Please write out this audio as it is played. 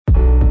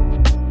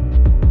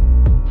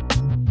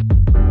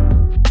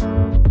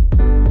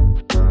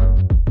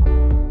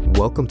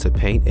Welcome to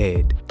Paint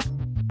Ed.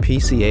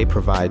 PCA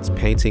provides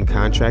painting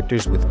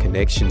contractors with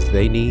connections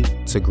they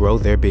need to grow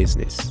their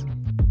business.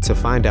 To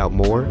find out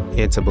more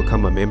and to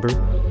become a member,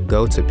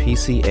 go to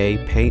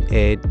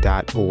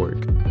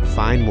pcapainted.org.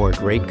 Find more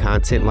great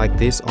content like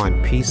this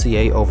on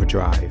PCA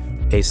Overdrive.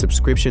 A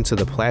subscription to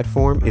the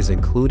platform is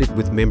included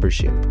with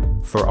membership.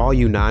 For all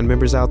you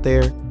non-members out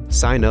there,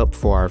 sign up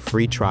for our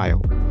free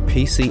trial.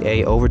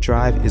 PCA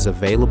Overdrive is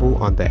available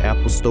on the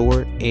Apple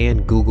Store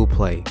and Google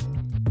Play.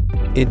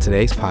 In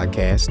today's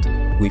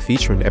podcast, we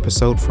feature an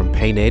episode from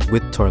Paint Ed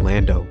with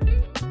Torlando.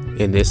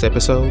 In this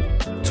episode,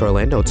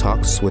 Torlando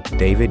talks with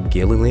David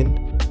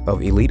Gilliland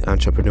of Elite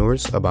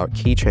Entrepreneurs about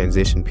key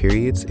transition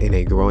periods in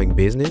a growing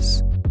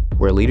business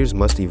where leaders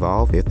must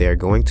evolve if they are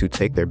going to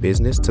take their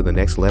business to the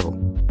next level.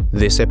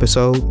 This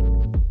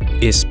episode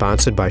is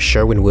sponsored by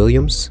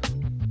Sherwin-Williams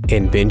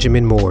and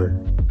Benjamin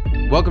Moore.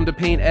 Welcome to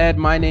Paint Ed.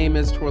 My name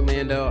is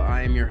Torlando.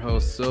 I am your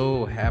host.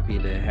 So happy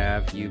to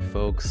have you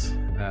folks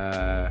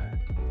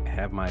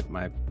have my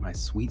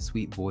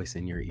sweet voice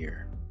in your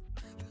ear.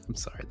 I'm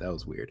sorry, that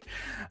was weird.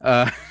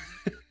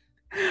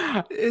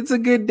 It's a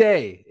good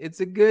day. It's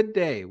a good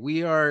day.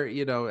 We are,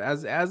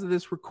 as of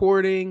this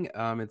recording,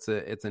 it's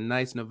a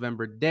nice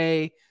November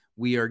day.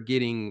 We are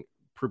getting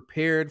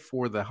prepared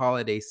for the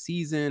holiday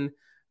season.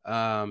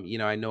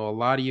 I know a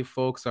lot of you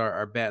folks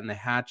are batting the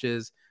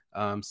hatches.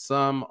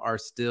 Some are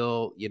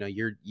still,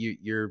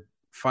 you're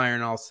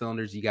firing all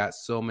cylinders. You got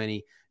so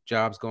many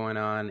jobs going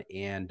on,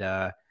 and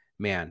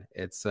man,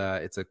 it's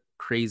a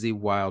crazy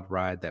wild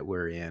ride that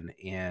we're in,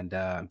 and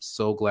I'm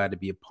so glad to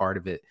be a part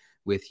of it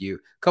with you. A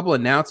couple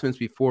announcements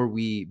before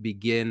we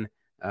begin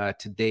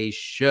today's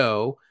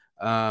show.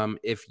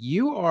 If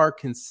you are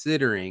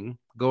considering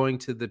going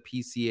to the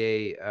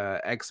PCA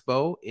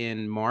Expo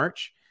in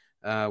March,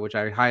 which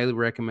I highly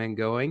recommend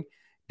going,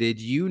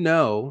 did you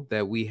know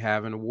that we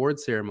have an award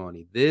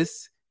ceremony?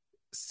 This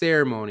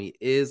ceremony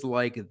is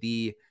like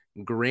the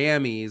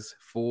Grammys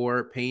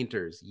for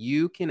painters.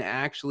 You can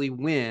actually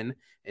win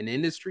an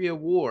industry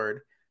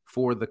award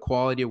for the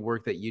quality of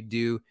work that you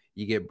do.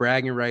 You get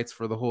bragging rights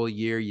for the whole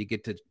year. You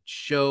get to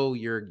show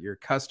your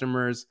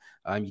customers.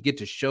 You get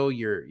to show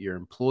your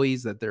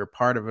employees that they're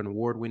part of an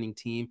award-winning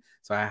team.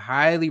 So I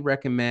highly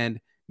recommend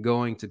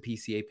going to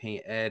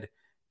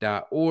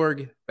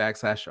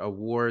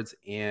pcapainted.org/awards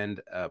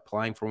and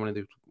applying for one of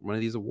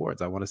these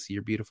awards. I want to see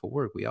your beautiful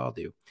work. We all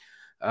do.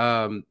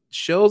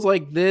 Shows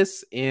like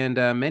this and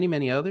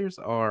many others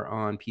are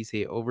on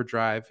PCA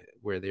Overdrive,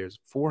 where there's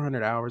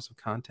 400 hours of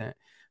content.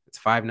 It's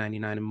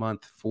 $5.99 a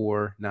month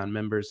for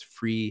non-members,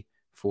 free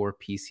for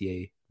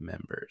PCA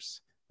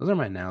members. Those are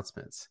my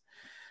announcements.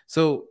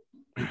 So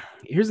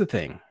here's the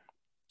thing.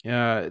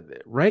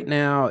 Right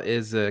now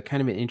is a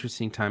kind of an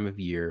interesting time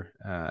of year.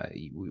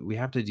 We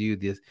have to do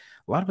this.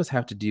 A lot of us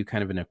have to do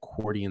kind of an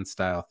accordion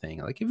style thing.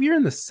 Like if you're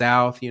in the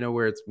South,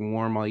 where it's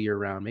warm all year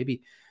round,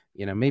 maybe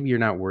you're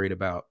not worried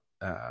about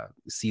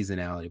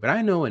seasonality. But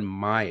I know in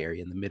my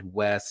area, in the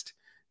Midwest,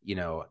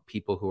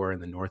 people who are in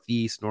the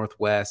Northeast,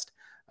 Northwest,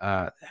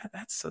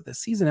 that's the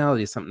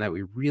seasonality is something that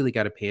we really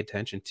got to pay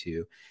attention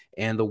to.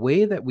 And the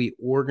way that we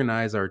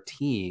organize our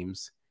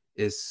teams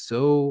is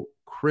so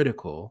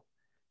critical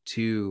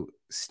to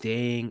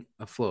staying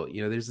afloat.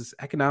 There's this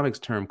economics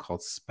term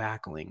called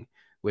spackling,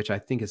 which I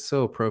think is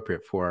so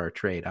appropriate for our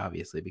trade,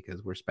 obviously,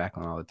 because we're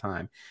spackling all the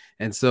time.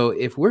 And so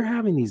if we're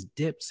having these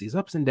dips, these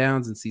ups and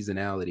downs in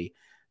seasonality,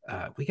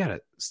 we got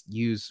to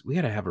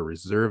have a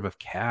reserve of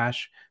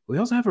cash. We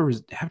also have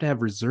to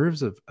have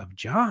reserves of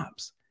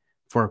jobs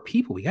for our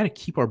people. We got to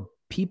keep our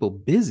people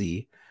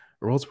busy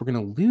or else we're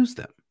going to lose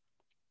them.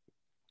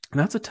 And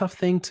that's a tough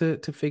thing to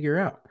figure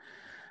out.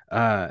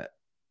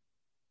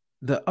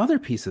 The other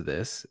piece of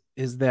this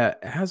is that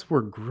as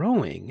we're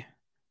growing,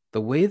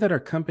 the way that our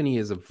company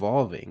is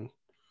evolving,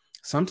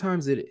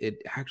 sometimes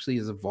it actually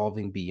is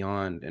evolving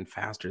beyond and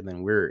faster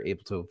than we're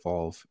able to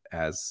evolve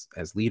as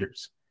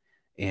leaders.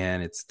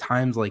 And it's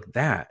times like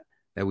that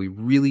we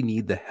really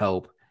need the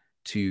help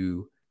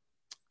to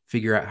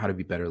figure out how to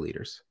be better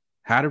leaders,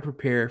 how to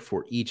prepare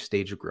for each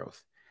stage of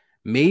growth.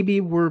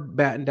 Maybe we're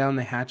batting down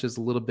the hatches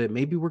a little bit.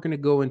 Maybe we're going to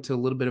go into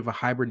a little bit of a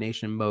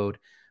hibernation mode,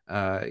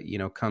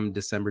 come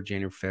December,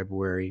 January,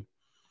 February.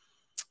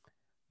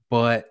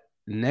 But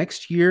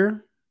next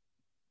year,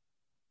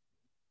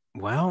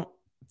 well,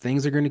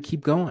 things are going to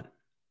keep going.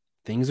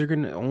 Things are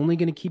only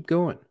going to keep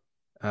going.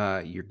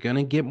 You're going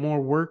to get more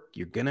work.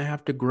 You're going to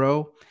have to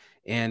grow.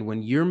 And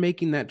when you're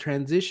making that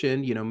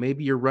transition,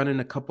 maybe you're running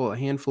a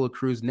handful of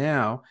crews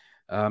now.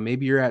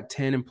 Maybe you're at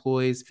 10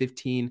 employees,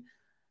 15.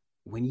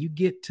 When you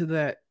get to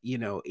that,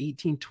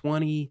 18,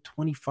 20,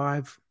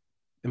 25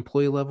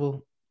 employee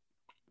level,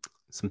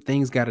 some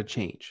things got to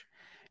change.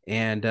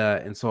 And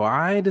so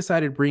I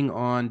decided to bring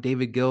on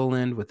David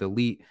Gilliland with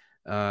Elite.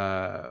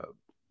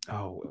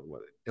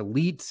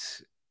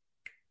 Elite.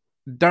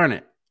 Darn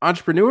it.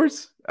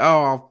 Entrepreneurs?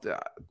 I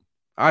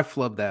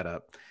flubbed that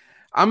up.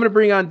 I'm going to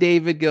bring on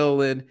David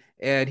Gilliland,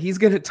 and he's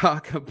going to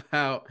talk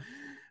about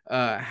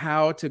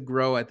how to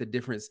grow at the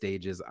different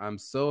stages. I'm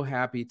so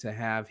happy to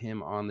have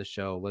him on the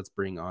show. Let's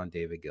bring on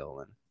David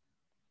Gilliland.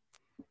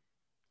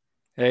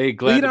 Hey,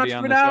 glad Lead to be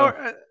on the show.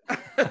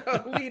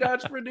 entrepreneur. Lead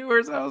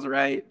entrepreneurs. I was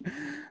right.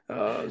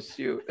 Oh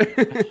shoot.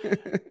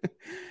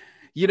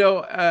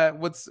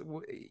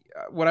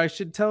 What I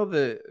should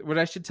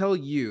tell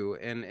you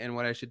and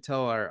what I should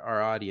tell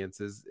our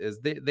audience is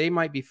they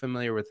might be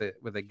familiar with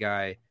a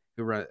guy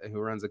who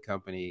runs a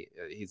company.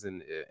 He's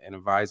an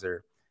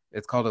advisor.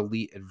 It's called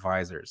Elite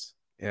Advisors,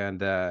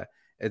 and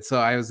so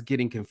I was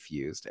getting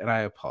confused, and I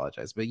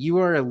apologize. But you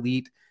are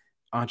Elite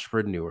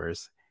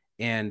Entrepreneurs.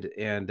 And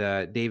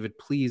David,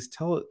 please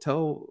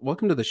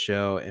welcome to the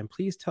show, and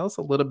please tell us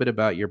a little bit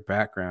about your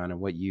background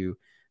and what you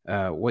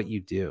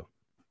do.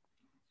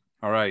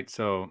 All right,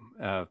 so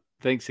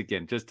thanks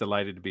again. Just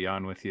delighted to be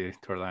on with you,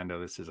 Torlando.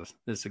 This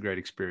is a great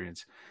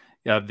experience.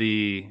 Yeah,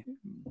 the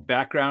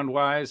background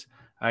wise,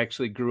 I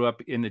actually grew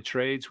up in the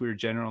trades. We were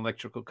general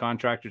electrical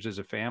contractors as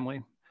a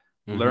family.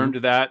 Learned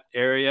that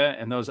area,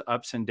 and those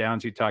ups and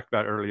downs you talked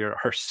about earlier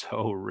are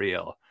so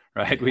real.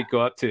 Right. Yeah.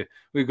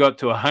 We go up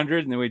to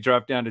 100 and then we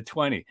drop down to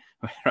 20.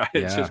 Right.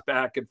 Yeah. It's just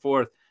back and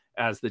forth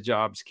as the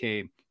jobs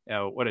came.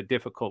 What a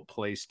difficult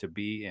place to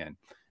be in.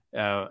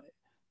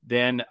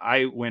 Then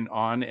I went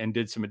on and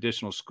did some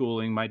additional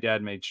schooling. My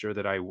dad made sure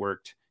that I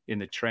worked in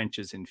the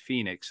trenches in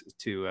Phoenix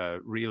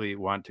to really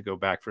want to go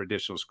back for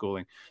additional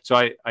schooling. So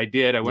I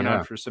did. I went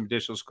on for some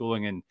additional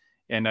schooling,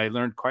 and I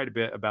learned quite a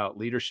bit about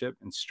leadership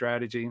and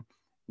strategy,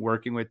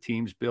 working with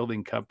teams,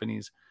 building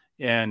companies,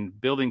 and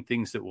building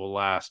things that will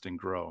last and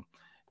grow.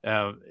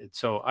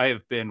 So I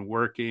have been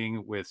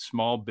working with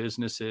small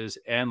businesses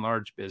and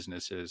large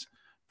businesses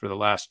for the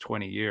last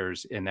 20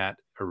 years in that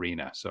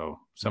arena. So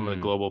some of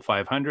the Global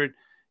 500,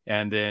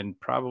 and then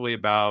probably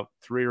about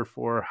 300 or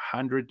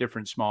 400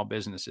 different small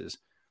businesses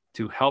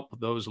to help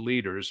those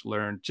leaders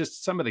learn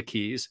just some of the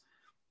keys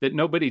that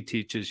nobody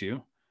teaches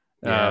you.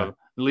 At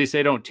least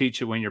they don't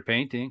teach you when you're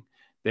painting.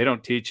 They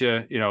don't teach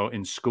you,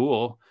 in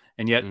school.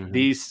 And yet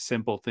these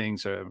simple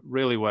things are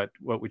really what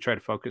we try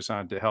to focus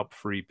on to help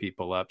free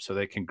people up so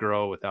they can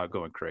grow without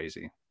going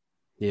crazy.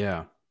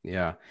 Yeah.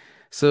 Yeah.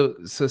 So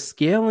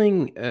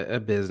scaling a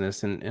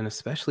business and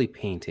especially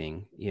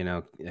painting,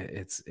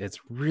 it's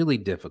really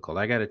difficult.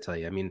 I got to tell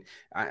you, I mean,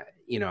 I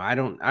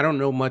don't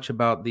know much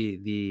about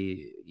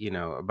the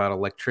about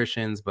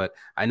electricians, but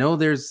I know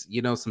there's,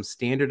 some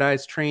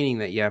standardized training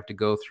that you have to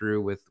go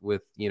through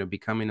with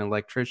becoming an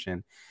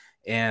electrician.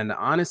 And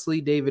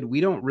honestly, David, we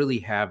don't really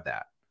have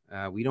that.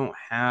 We don't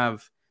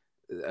have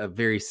a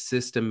very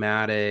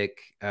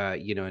systematic,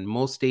 in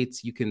most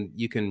states you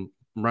can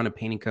run a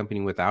painting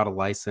company without a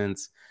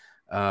license.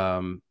 There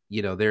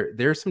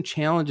are some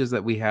challenges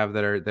that we have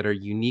that are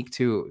unique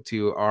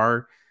to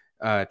our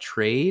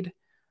trade.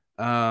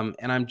 And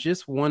I'm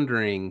just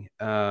wondering,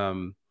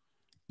 why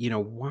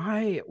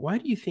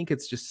do you think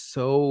it's just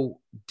so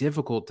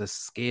difficult to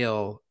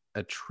scale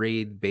a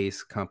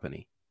trade-based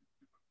company?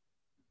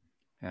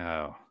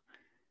 Oh,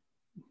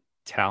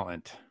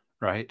 talent.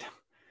 Right.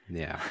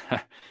 Yeah.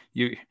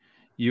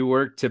 you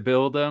work to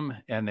build them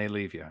and they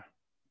leave you.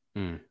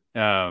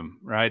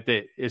 Right.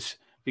 It's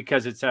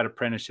because it's that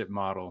apprenticeship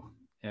model.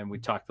 And we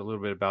talked a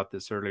little bit about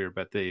this earlier,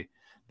 but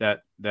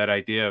that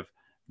idea of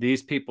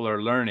these people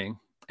are learning,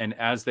 and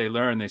as they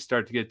learn, they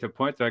start to get to a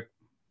point like,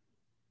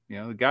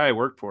 the guy I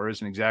work for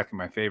isn't exactly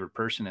my favorite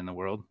person in the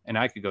world, and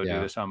I could go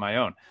do this on my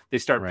own. They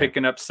start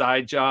picking up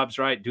side jobs,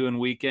 right? Doing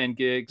weekend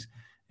gigs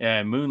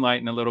and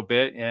moonlighting a little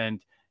bit.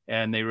 And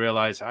they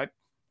realize I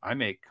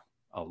make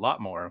a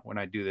lot more when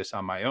I do this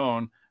on my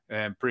own,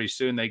 and pretty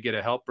soon they get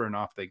a helper and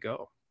off they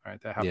go.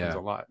 Right. That happens a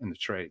lot in the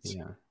trades.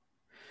 Yeah.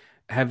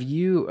 Have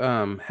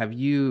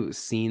you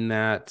seen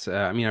that?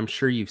 I mean, I'm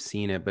sure you've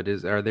seen it, but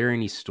are there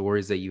any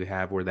stories that you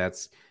have where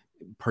that's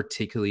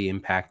particularly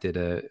impacted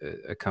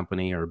a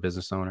company or a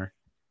business owner?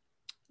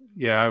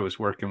 Yeah. I was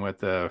working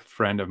with a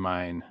friend of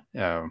mine,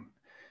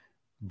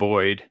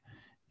 Boyd,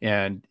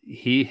 and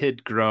he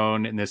had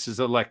grown, and this is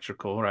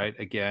electrical, right?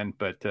 Again,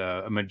 but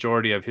a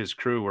majority of his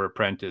crew were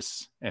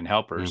apprentice and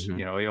helpers.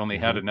 He only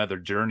had one other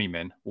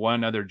journeyman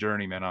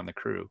on the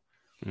crew.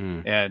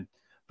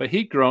 But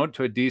he'd grown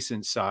to a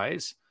decent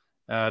size.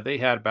 They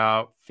had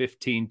about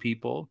 15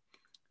 people,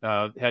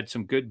 had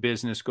some good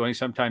business going.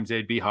 Sometimes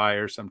they'd be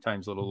higher,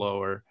 sometimes a little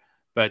lower,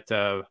 but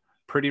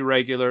pretty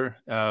regular.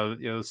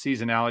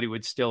 Seasonality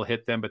would still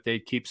hit them, but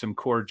they'd keep some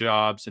core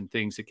jobs and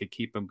things that could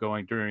keep them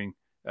going during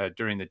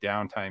the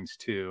downtimes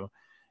too.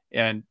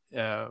 And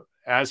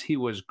as he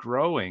was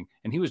growing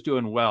and he was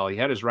doing well, he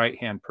had his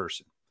right-hand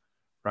person,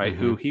 right?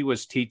 Who he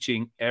was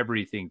teaching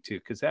everything to,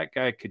 because that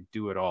guy could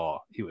do it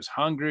all. He was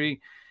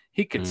hungry.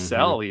 He could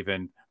sell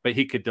even, but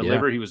he could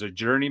deliver. He was a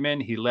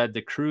journeyman. He led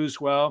the crews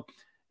well.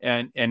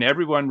 And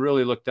everyone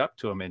really looked up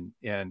to him.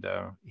 And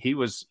he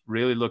was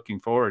really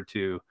looking forward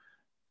to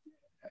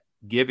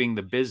giving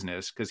the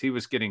business, because he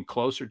was getting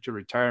closer to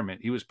retirement.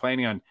 He was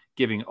planning on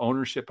giving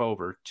ownership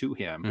over to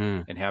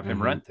him and have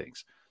him run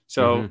things.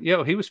 So,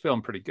 he was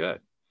feeling pretty good.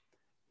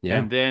 Yeah.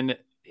 And then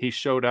he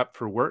showed up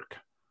for work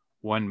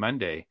one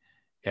Monday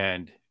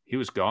and he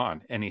was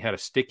gone. And he had a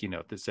sticky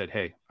note that said,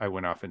 "Hey, I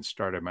went off and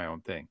started my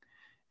own thing."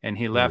 And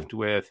he left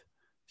with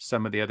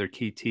some of the other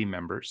key team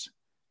members.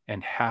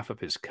 and half of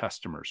his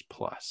customers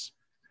plus.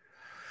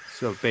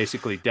 So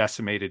basically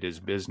decimated his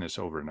business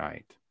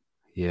overnight.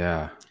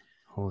 Yeah.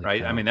 Holy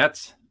right. cow. I mean,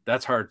 that's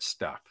hard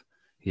stuff.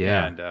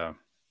 Yeah. And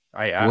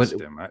I asked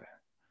him, go ahead.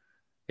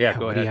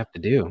 What do you have to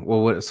do?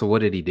 Well, what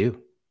did he do?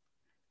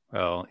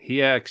 Well,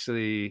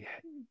 it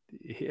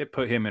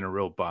put him in a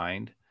real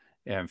bind,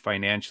 and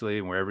financially,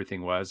 and where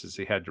everything was, is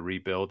he had to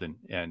rebuild,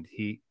 and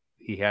he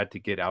had to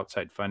get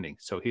outside funding.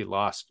 So he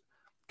lost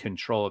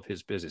control of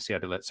his business. He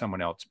had to let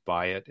someone else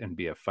buy it and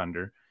be a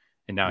funder.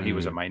 And now he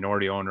was a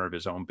minority owner of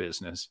his own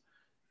business,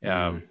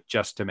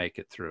 just to make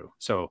it through.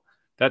 So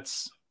that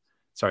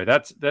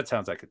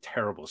sounds like a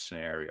terrible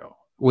scenario.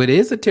 Well, it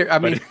is but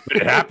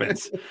it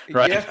happens,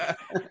 right? Yeah.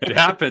 It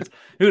happens.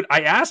 Dude,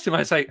 I asked him, I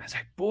was like,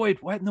 Boyd,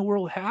 what in the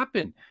world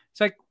happened? It's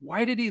like,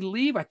 why did he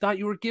leave? I thought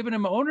you were giving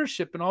him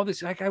ownership and all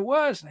this. Like, I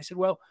was. And I said,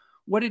 well,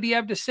 what did he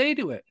have to say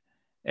to it?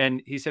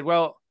 And he said,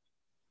 well,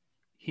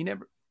 he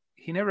never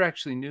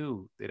actually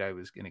knew that I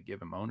was going to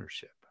give him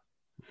ownership.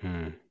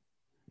 I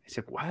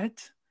said,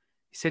 what?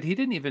 He said he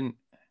didn't even,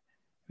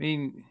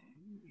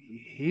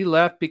 he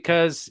left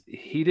because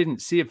he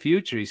didn't see a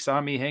future. He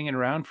saw me hanging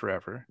around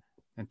forever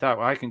and thought,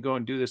 well, I can go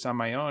and do this on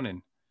my own.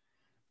 And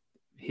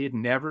he had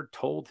never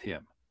told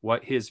him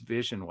what his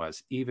vision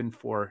was, even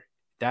for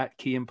that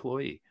key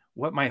employee,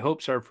 what my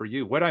hopes are for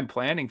you, what I'm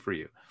planning for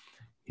you.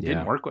 He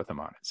didn't work with him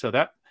on it. So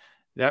that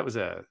was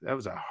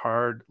a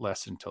hard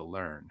lesson to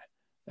learn.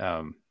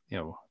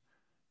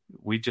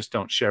 We just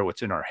don't share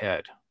what's in our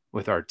head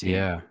with our team.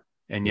 Yeah.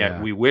 And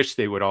yet we wish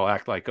they would all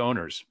act like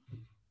owners,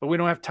 but we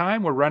don't have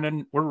time. We're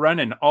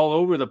running all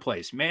over the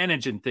place,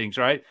 managing things,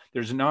 right?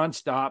 There's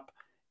nonstop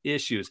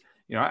issues.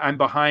 I'm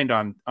behind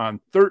on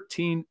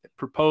 13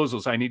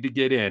 proposals I need to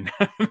get in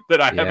that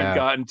I haven't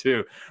gotten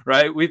to,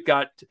 right? We've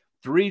got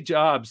 3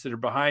 jobs that are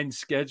behind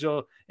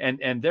schedule,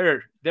 and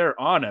they're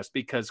on us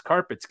because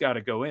carpet's got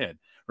to go in,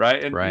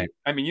 right? And right.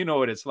 You know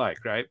what it's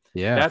like, right?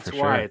 Yeah, that's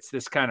why sure. It's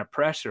this kind of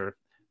pressure.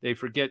 They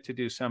forget to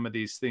do some of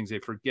these things. They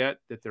forget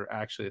that they're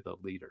actually the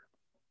leader.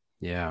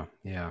 Yeah.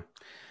 Yeah.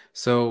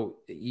 So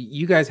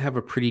you guys have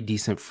a pretty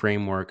decent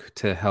framework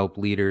to help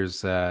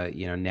leaders,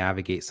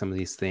 navigate some of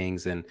these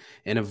things and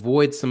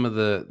avoid some of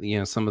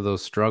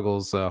those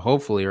struggles,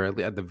 hopefully,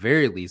 or at the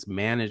very least,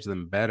 manage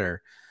them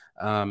better.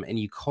 And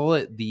you call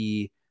it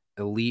the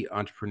Elite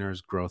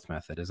Entrepreneurs Growth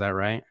Method. Is that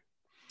right?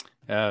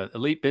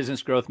 Elite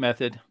Business Growth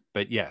Method,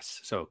 but yes.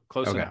 So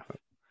close enough.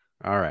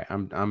 All right.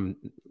 I'm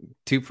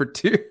 2 for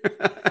 2.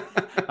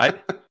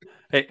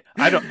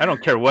 I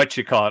don't care what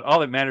you call it. All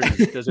that matters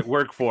is, does it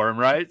work for him,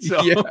 right?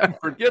 So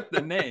forget the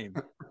name.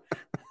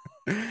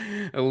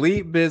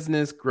 Elite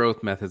Business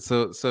Growth Method.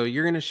 So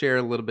you're going to share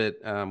a little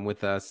bit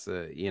with us,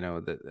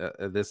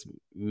 this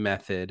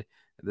method,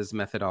 this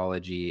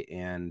methodology,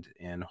 and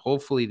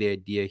hopefully the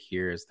idea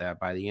here is that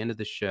by the end of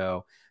the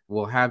show,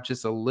 we'll have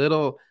just a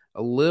little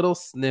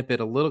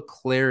snippet, a little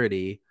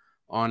clarity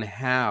on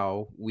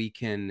how we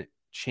can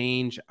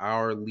change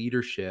our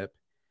leadership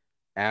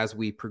as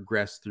we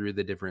progress through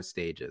the different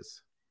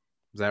stages.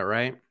 Is that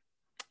right?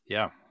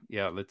 Yeah.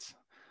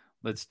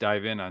 Let's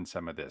dive in on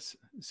some of this.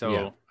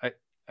 So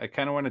I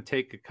kind of want to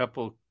take a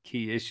couple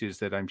key issues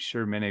that I'm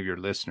sure many of your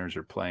listeners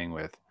are playing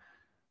with,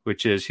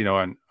 which is,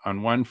 on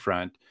one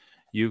front,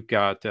 you've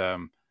got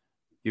the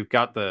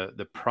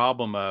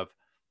problem of,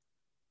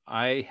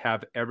 I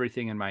have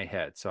everything in my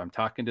head. So I'm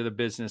talking to the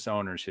business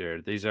owners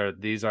here. These are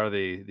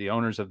the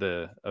owners of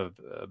the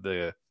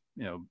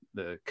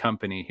the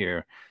company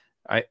here.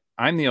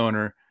 I'm the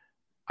owner.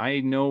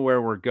 I know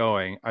where we're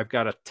going. I've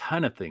got a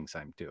ton of things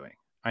I'm doing.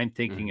 I'm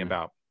thinking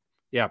about,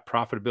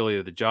 profitability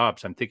of the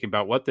jobs. I'm thinking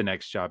about what the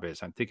next job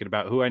is. I'm thinking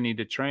about who I need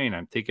to train.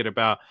 I'm thinking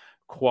about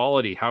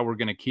quality, how we're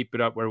going to keep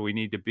it up where we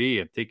need to be.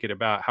 I'm thinking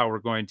about how we're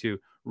going to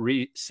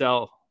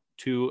resell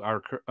to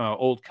our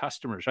old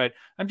customers, right?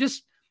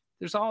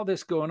 There's all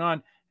this going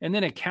on. And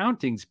then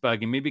accounting's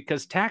bugging me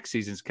because tax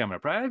season's coming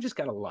up, right? I've just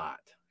got a lot.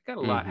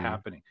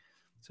 Happening.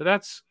 So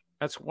that's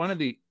one of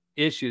the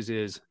issues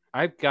is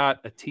I've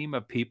got a team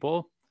of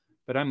people,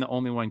 but I'm the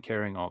only one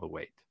carrying all the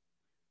weight.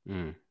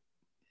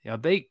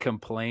 They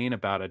complain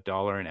about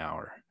 $1 an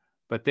hour,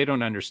 but they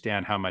don't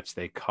understand how much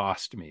they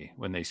cost me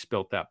when they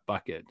spilt that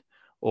bucket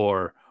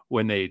or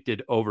when they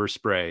did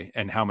overspray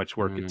and how much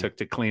work it took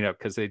to clean up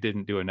because they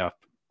didn't do enough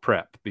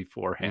prep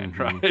beforehand,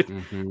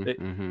 right?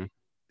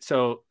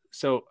 So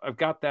I've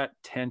got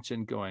that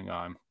tension going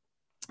on.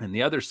 And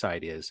the other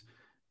side is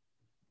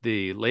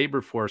the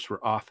labor force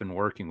we're often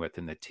working with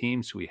and the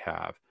teams we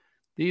have.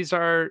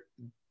 They're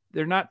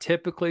not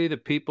typically the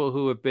people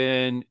who have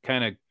been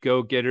kind of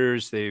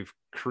go-getters. They've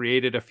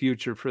created a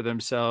future for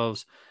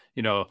themselves.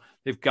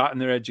 They've gotten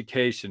their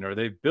education or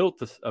they've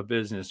built a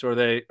business or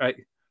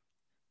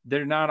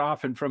they're not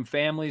often from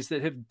families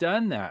that have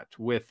done that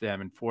with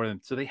them and for them.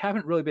 So they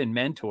haven't really been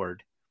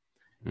mentored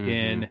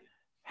in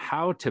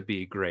how to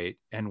be great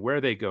and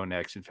where they go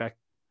next. In fact,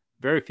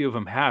 very few of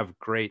them have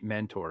great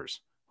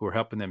mentors who are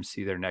helping them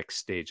see their next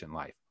stage in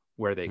life,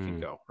 where they can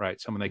go,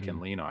 right? Someone they can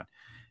lean on.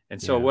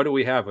 And so what do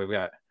we have? I've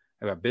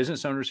got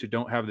business owners who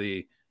don't have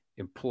the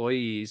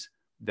employees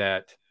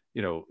that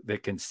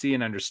that can see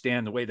and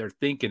understand the way they're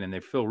thinking, and they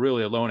feel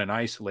really alone and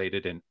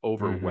isolated and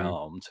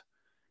overwhelmed.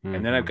 Mm-hmm.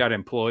 And then I've got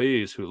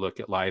employees who look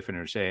at life and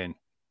are saying,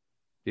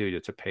 dude,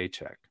 it's a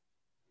paycheck.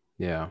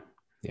 Yeah.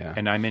 Yeah.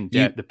 And I'm in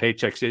debt. The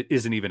paycheck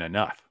isn't even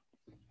enough.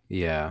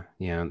 Yeah.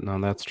 Yeah. No,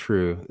 that's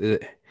true.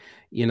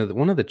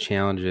 One of the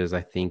challenges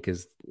I think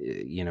is,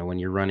 when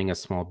you're running a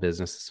small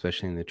business,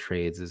 especially in the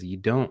trades, is you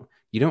don't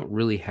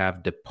really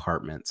have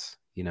departments.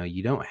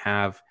 You don't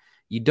have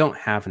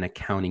an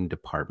accounting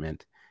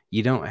department.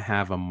 You don't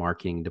have a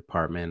marketing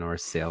department or a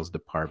sales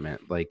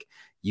department. Like,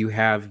 you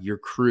have your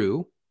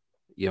crew,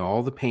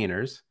 all the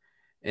painters,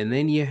 and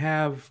then you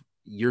have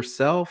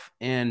yourself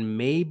and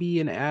maybe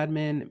an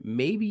admin.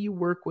 Maybe you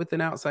work with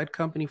an outside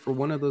company for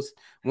one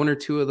or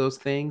two of those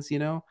things,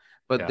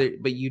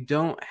 but you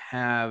don't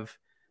have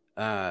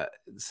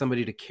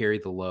somebody to carry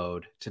the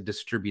load, to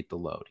distribute the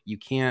load. You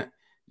can't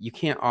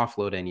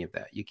offload any of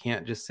that. You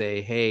can't just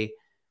say, hey,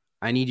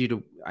 I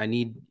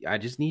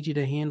just need you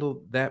to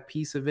handle that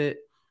piece of it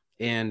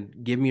and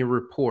give me a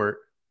report,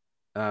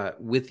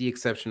 with the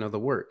exception of the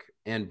work.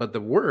 But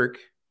the work,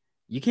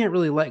 you can't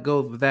really let go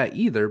of that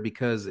either,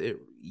 because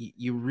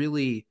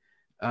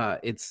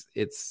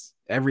it's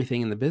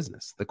everything in the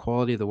business. The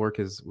quality of the work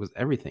was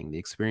everything. The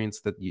experience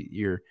that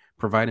you're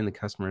providing the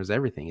customer is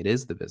everything. It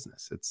is the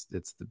business. It's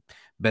the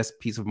best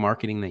piece of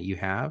marketing that you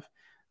have.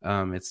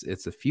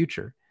 It's a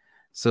future.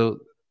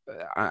 So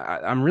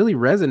I'm really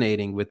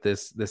resonating with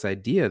this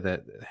idea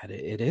that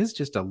it is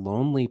just a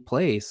lonely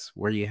place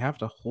where you have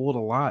to hold a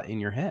lot in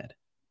your head.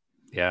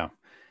 Yeah.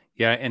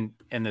 Yeah. And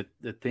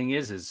the thing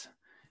is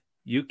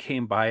you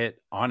came by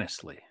it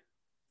honestly.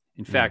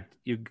 In fact,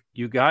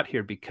 you got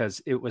here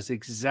because it was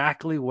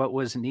exactly what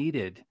was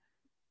needed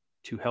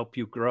to help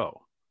you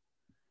grow.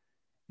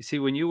 You see,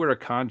 when you were a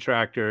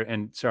contractor,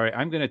 and sorry,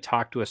 I'm going to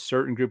talk to a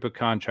certain group of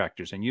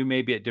contractors, and you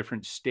may be at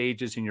different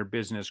stages in your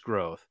business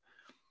growth,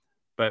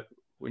 but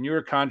when you were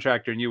a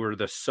contractor and you were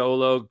the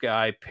solo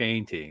guy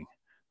painting,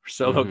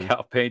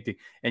 gal painting,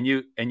 and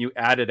you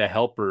added a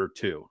helper or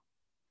two,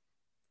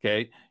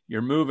 okay,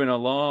 you're moving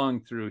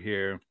along through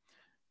here.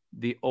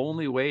 The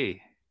only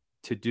way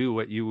to do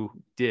what you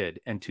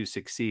did and to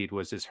succeed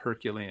was this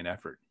Herculean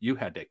effort. You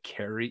had to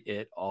carry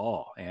it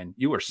all, and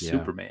you were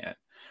Superman,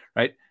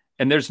 right?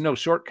 And there's no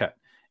shortcut,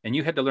 and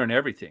you had to learn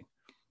everything.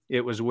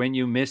 It was when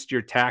you missed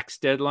your tax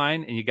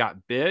deadline and you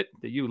got bit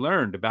that you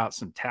learned about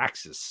some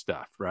taxes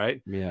stuff,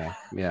 right? Yeah.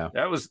 Yeah.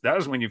 That was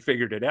when you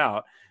figured it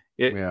out.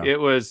 It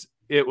was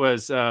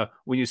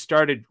when you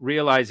started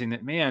realizing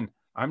that, man,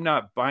 I'm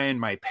not buying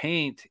my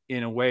paint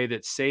in a way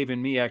that's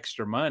saving me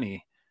extra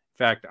money. In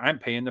fact, I'm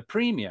paying the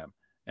premium,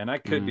 and I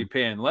could be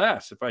paying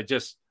less if I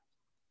just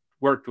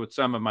worked with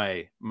some of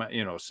my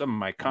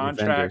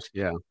contracts,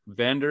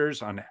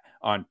 vendors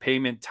on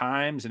payment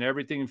times and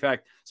everything. In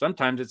fact,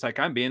 sometimes it's like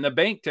I'm being the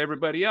bank to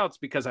everybody else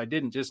because I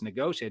didn't just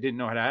negotiate. I didn't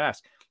know how to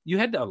ask. You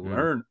had to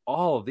learn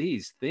all of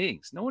these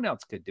things. No one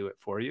else could do it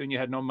for you, and you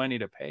had no money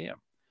to pay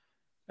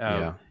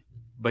them.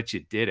 But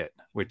you did it,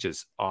 which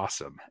is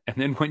awesome. And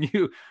then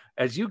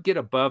as you get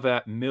above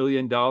that $1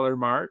 million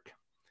mark,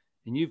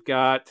 and you've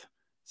got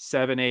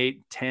 7,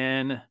 8,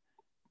 10,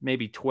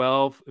 maybe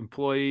 12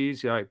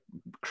 employees,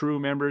 crew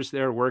members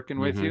there working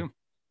with you,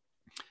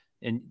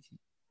 and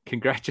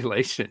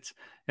congratulations.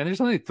 And there's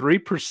only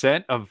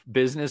 3% of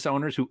business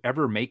owners who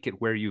ever make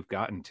it where you've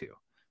gotten to.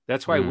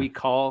 That's why we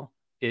call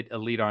it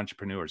Elite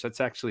Entrepreneurs.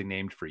 That's actually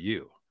named for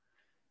you,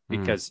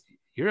 because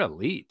you're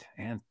elite,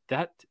 and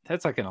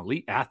that's like an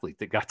elite athlete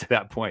that got to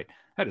that point.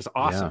 That is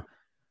awesome. Yeah.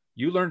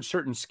 You learn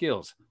certain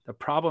skills. The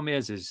problem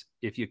is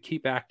if you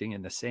keep acting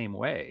in the same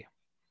way,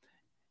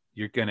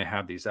 you're going to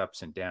have these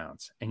ups and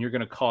downs, and you're going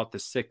to call it the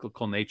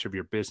cyclical nature of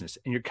your business.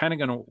 And you're kind of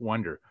going to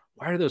wonder,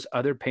 why are those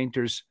other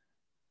painters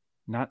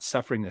not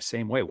suffering the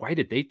same way? Why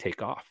did they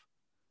take off?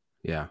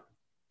 Yeah.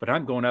 But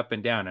I'm going up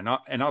and down,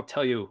 and I'll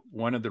tell you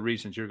one of the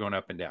reasons you're going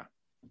up and down.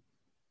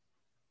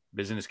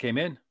 Business came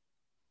in.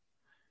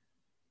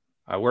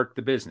 I worked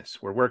the business.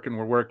 We're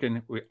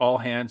working. We all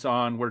hands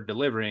on, we're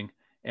delivering,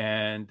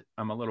 and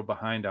I'm a little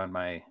behind on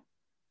my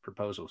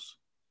proposals,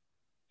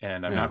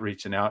 and I'm not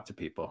reaching out to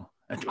people.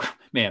 And,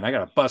 man, I got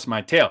to bust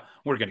my tail.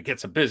 We're going to get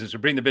some business. We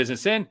bring the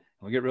business in, and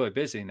we get really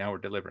busy, and now we're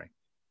delivering.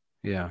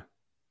 Yeah.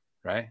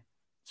 Right?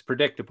 It's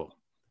predictable.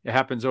 It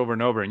happens over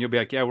and over, and you'll be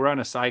like, yeah, we're on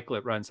a cycle.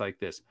 It runs like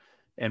this.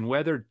 And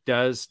weather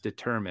does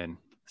determine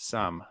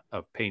some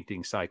of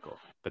painting cycle,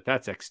 but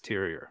that's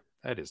exterior.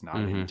 That is not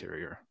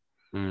interior.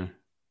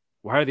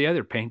 Why are the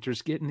other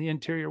painters getting the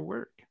interior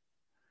work?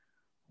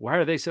 Why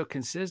are they so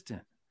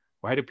consistent?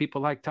 Why do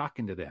people like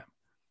talking to them?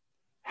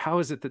 How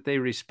is it that they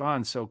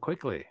respond so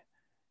quickly?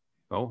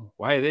 Well,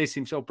 why do they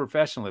seem so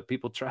professional that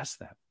people trust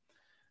them?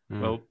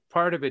 Well,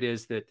 part of it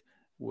is that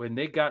when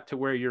they got to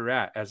where you're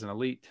at as an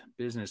elite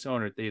business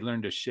owner, they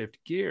learned to shift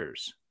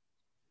gears.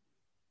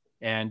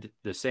 And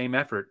the same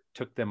effort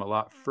took them a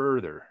lot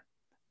further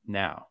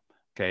now.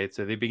 Okay,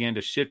 so they began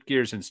to shift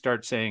gears and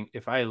start saying,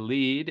 if I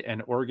lead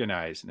and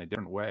organize in a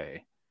different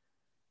way,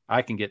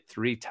 I can get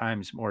 3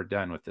 times more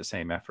done with the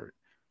same effort.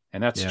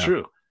 And that's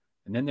true.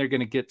 And then they're going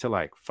to get to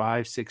like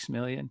 5, 6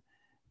 million.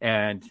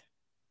 and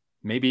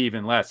maybe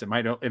even less. It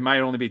might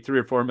only be 3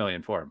 or 4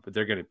 million for them, but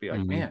they're going to be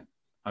like, man,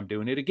 I'm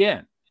doing it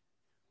again.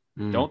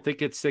 Don't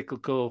think it's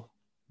cyclical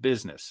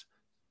business.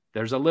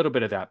 There's a little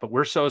bit of that, but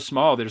we're so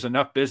small. There's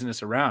enough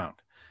business around.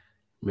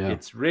 Yeah.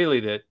 It's really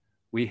that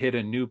we hit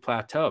a new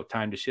plateau,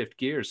 time to shift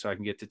gears so I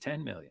can get to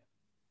 10 million.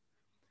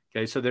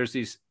 Okay. So there's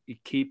these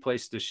key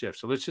places to shift.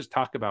 So let's just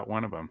talk about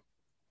one of them.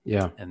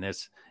 Yeah. And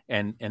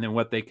then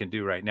what they can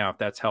do right now, if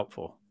that's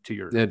helpful to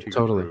your,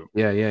 totally. Your group.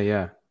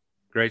 Yeah.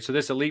 Great. So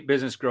this elite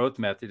business growth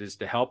method is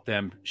to help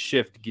them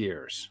shift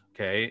gears.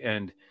 Okay.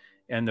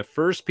 And the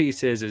first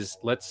piece is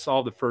let's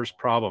solve the first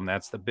problem.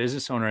 That's the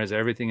business owner has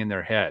everything in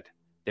their head.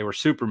 They were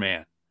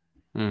Superman.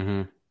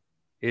 Mm-hmm.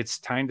 It's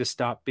time to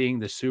stop being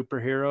the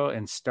superhero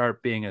and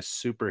start being a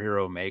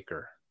superhero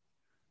maker.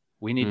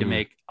 We need to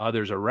make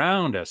others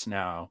around us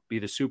now be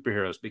the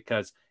superheroes,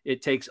 because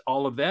it takes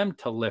all of them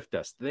to lift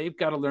us. They've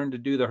got to learn to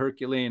do the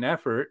Herculean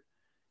effort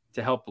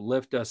to help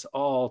lift us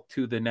all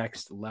to the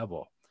next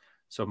level.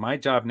 So my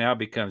job now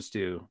becomes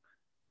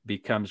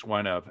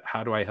one of,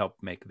 how do I help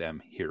make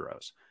them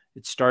heroes?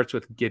 It starts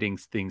with getting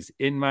things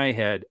in my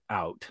head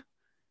out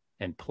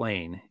and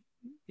playing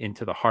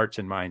into the hearts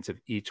and minds of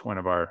each one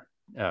of our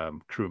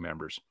crew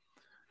members.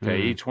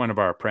 Okay. Each one of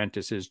our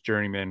apprentices,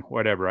 journeymen,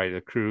 whatever, right?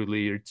 The crew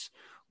leads,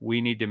 we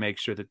need to make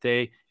sure that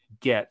they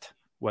get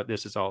what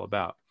this is all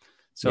about.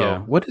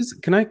 So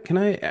can I kind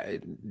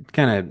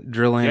of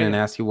drill in and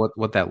ask you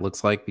what that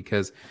looks like?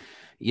 Because,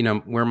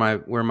 where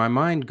my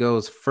mind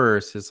goes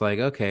first is like,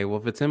 okay, well,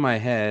 if it's in my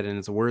head and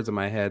it's words in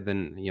my head,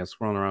 then,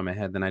 swirling around my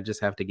head, then I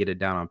just have to get it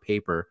down on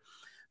paper.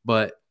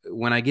 But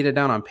when I get it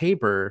down on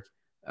paper,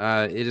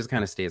 it just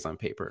kind of stays on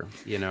paper.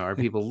 Are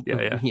people,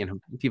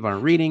 people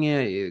aren't reading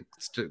it. It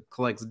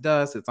collects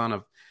dust. It's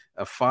on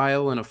a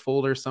file in a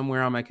folder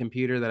somewhere on my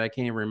computer that I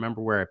can't even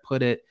remember where I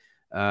put it.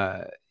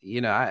 I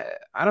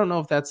don't know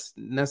if that's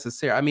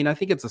necessary. I mean, I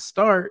think it's a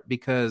start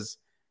because,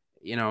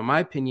 in my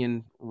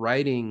opinion,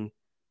 writing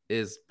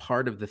is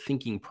part of the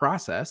thinking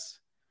process.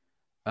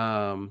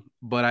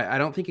 But I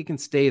don't think it can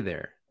stay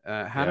there.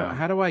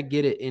 How do I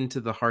get it into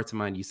the hearts and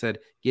minds? You said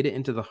get it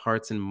into the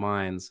hearts and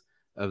minds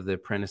of the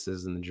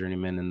apprentices and the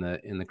journeymen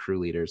and the crew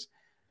leaders.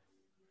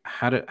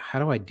 How do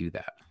I do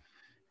that?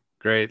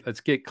 Great.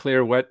 Let's get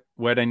clear what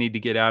I need to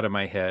get out of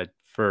my head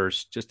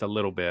first, just a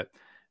little bit.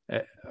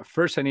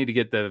 First, I need to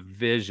get the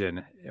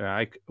vision.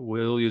 I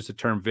will use the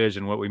term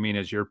vision. What we mean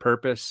is your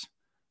purpose,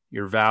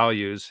 your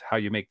values, how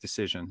you make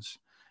decisions,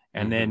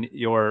 and then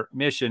your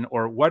mission,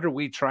 or what are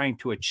we trying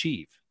to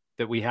achieve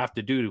that we have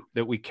to do,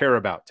 that we care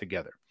about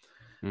together.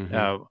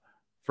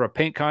 For a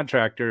paint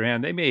contractor,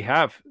 and they may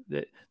have,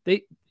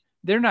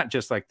 they're not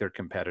just like their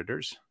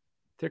competitors.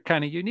 They're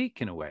kind of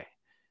unique in a way.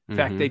 In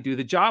fact, they do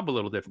the job a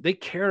little different. They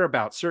care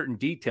about certain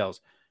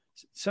details.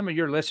 Some of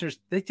your listeners,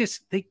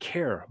 they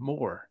care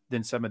more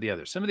than some of the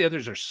others. Some of the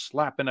others are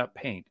slapping up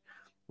paint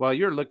while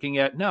you're looking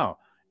at, no,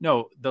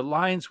 the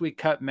lines we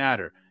cut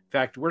matter. In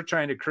fact, we're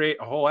trying to create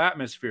a whole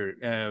atmosphere.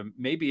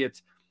 Maybe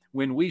it's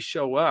when we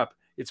show up,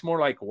 it's more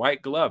like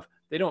white glove.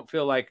 They don't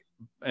feel like,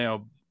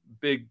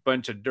 big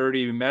bunch of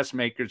dirty mess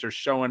makers are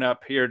showing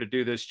up here to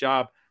do this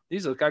job.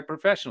 These look like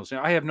professionals.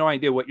 I have no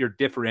idea what your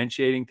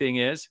differentiating thing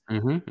is,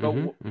 but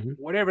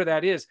whatever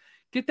that is,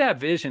 get that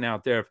vision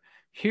out there.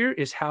 Here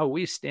is how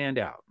we stand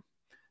out.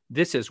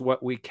 This is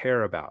what we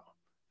care about.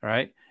 All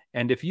right.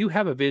 And if you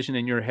have a vision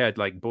in your head,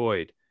 like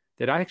Boyd,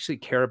 that I actually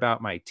care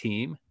about my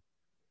team,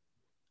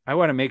 I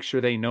want to make sure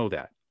they know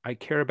that. I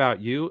care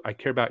about you. I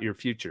care about your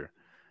future.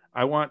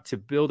 I want to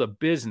build a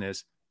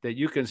business that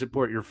you can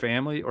support your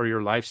family or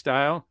your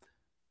lifestyle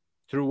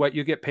through what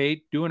you get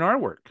paid doing our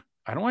work.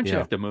 I don't want you to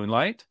have to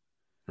moonlight.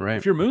 Right.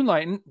 If you're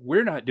moonlighting,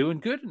 we're not doing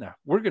good enough.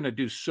 We're going to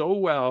do so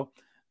well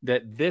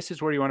that this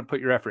is where you want to put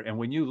your effort. And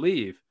when you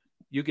leave,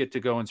 you get to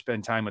go and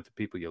spend time with the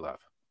people you love.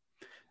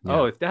 Yeah.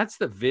 Oh, if that's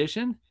the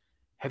vision,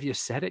 have you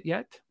said it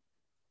yet?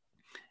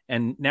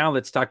 And now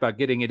let's talk about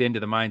getting it into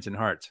the minds and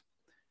hearts.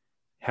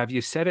 Have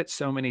you said it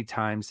so many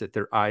times that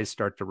their eyes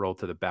start to roll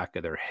to the back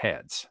of their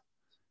heads?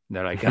 And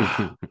they're like,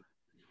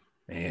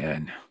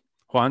 man,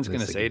 Juan's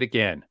going to say it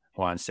again.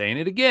 Juan's saying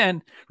it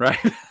again, right?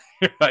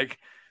 You're like,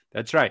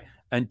 that's right.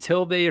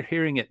 Until they are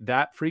hearing it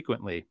that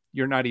frequently,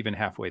 you're not even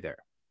halfway there.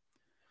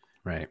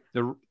 Right.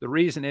 The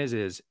reason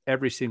is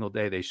every single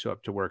day they show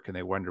up to work and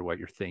they wonder what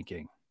you're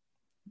thinking.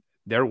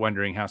 They're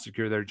wondering how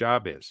secure their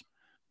job is.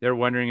 They're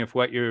wondering if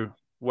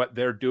what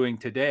they're doing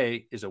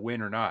today is a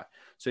win or not.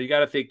 So you got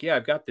to think,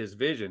 I've got this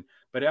vision,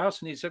 but I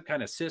also need some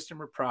kind of system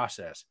or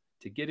process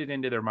to get it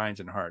into their minds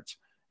and hearts.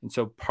 And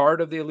so part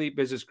of the elite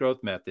business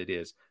growth method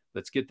is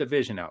let's get the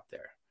vision out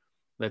there.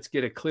 Let's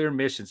get a clear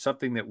mission,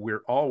 something that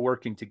we're all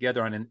working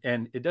together on.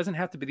 And it doesn't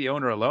have to be the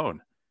owner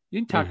alone. You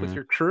can talk with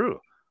your crew.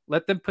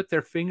 Let them put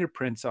their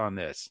fingerprints on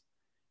this.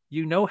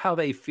 You know how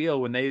they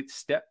feel when they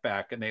step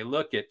back and they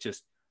look at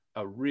just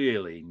a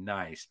really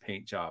nice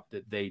paint job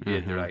that they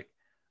did. They're like,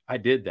 I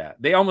did that.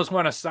 They almost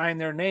want to sign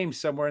their name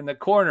somewhere in the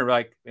corner.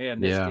 Like,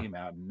 man, this came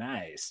out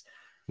nice.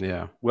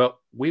 Yeah.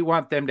 Well, we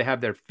want them to have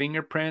their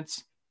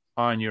fingerprints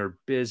on your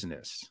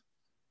business.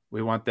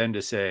 We want them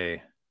to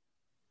say,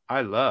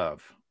 I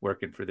love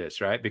working for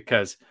this, right?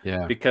 Because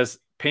Yeah.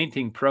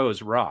 Painting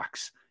Pros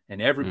rocks,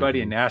 and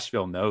everybody in Mm-hmm.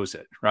 Nashville knows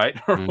it, right?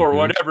 or Mm-hmm.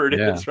 whatever it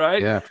Yeah. is,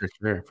 right? Yeah, for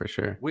sure. For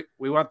sure.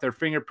 We want their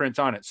fingerprints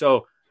on it.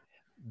 So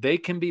they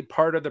can be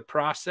part of the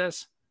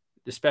process,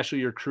 especially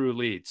your crew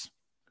leads.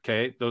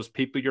 Okay. Those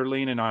people you're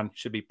leaning on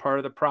should be part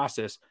of the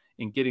process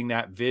in getting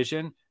that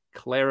vision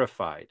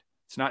clarified.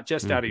 It's not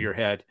just out of your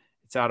head,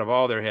 it's out of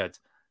all their heads.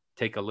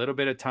 Take a little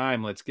bit of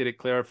time. Let's get it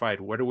clarified.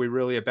 What are we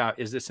really about?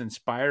 Is this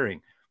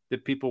inspiring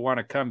that people want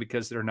to come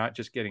because they're not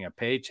just getting a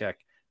paycheck,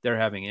 they're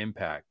having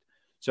impact?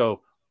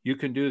 So you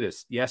can do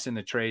this. Yes, in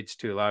the trades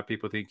too. A lot of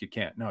people think you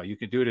can't. No, you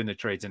can do it in the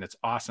trades, and it's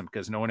awesome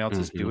because no one else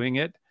is doing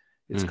it.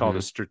 It's called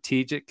a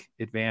strategic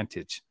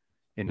advantage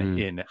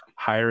in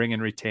hiring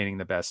and retaining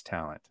the best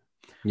talent.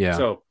 Yeah.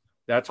 So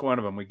that's one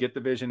of them. We get the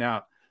vision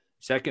out.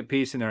 Second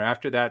piece in there.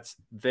 After that's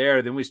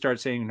there, then we start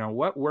saying, now,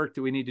 what work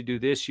do we need to do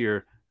this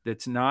year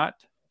that's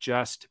not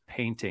just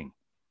painting?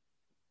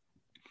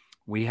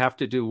 We have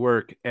to do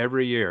work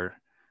every year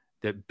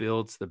that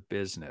builds the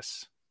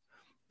business,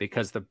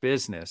 because the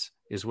business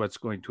is what's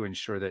going to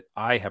ensure that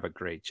I have a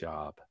great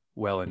job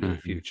well into the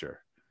future,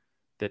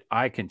 that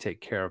I can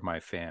take care of my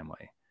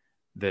family,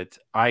 that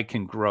I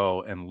can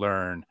grow and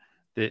learn,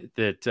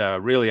 that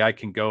really I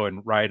can go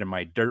and ride on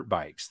my dirt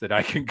bikes, that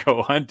I can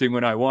go hunting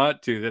when I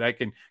want to, that I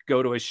can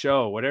go to a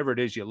show, whatever it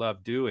is you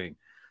love doing.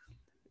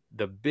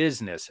 The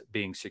business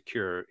being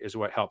secure is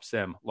what helps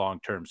them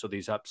long term. So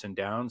these ups and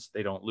downs,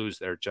 they don't lose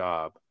their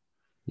job.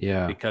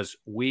 Yeah. Because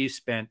we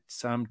spent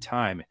some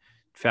time. In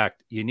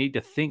fact, you need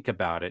to think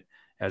about it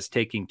as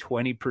taking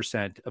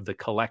 20% of the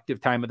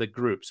collective time of the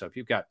group. So if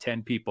you've got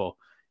 10 people,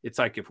 it's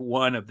like if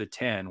one of the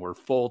 10 were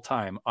full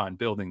time on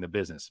building the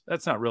business.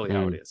 That's not really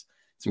how it is.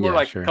 It's more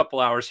like a couple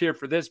hours here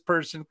for this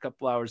person, a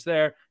couple hours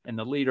there, and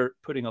the leader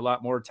putting a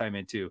lot more time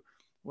into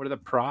what are the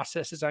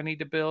processes I need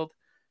to build?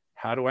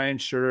 How do I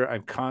ensure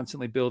I'm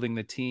constantly building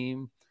the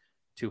team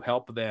to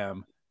help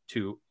them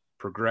to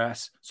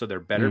progress so they're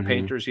better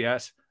painters,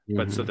 yes,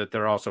 but so that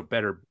they're also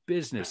better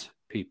business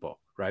people,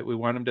 right? We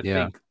want them to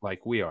think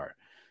like we are.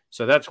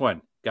 So that's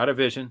one. Got a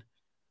vision.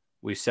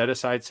 We set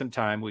aside some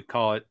time. We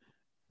call it,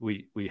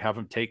 we have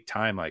them take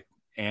time like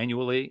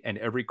annually and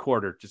every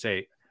quarter to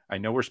say, I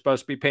know we're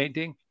supposed to be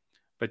painting,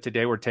 but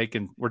today we're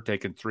taking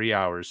 3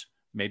 hours.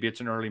 Maybe it's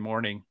an early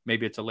morning,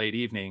 maybe it's a late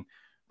evening,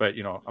 but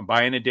I'm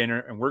buying a dinner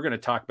and we're going to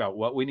talk about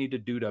what we need to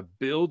do to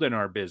build in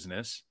our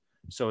business.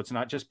 So it's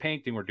not just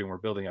painting we're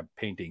building a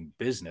painting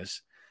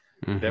business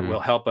that will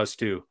help us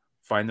to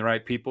find the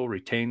right people,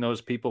 retain those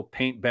people,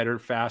 paint better,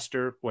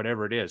 faster,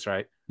 whatever it is,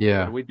 right? Yeah.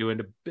 What are we doing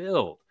to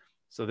build?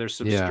 So there's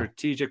some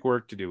strategic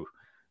work to do.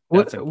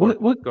 What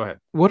Go ahead.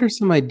 What are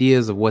some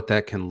ideas of what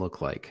that can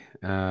look like?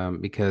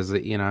 Because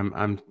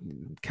I'm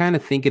kind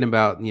of thinking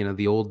about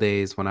the old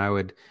days when I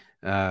would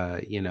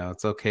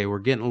it's okay, we're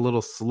getting a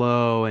little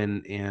slow,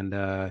 and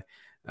I'm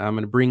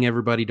going to bring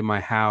everybody to my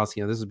house.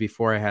 This is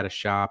before I had a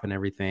shop and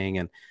everything,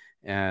 and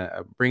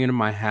bring it to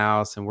my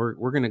house, and we're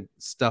going to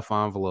stuff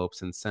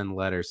envelopes and send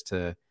letters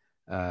to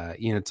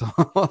to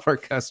all of our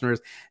customers.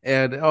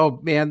 And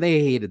oh man, they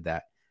hated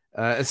that.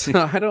 So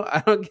I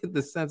don't get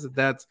the sense that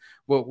that's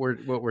what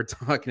we're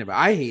talking about.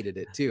 I hated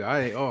it too.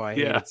 I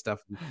hated stuff,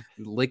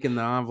 licking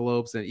the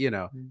envelopes, and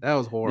that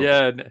was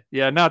horrible.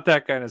 Yeah, not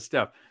that kind of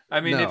stuff. I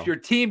mean, if your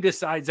team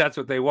decides that's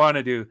what they want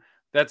to do,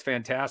 that's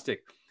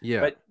fantastic. Yeah.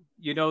 But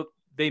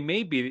they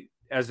may be,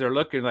 as they're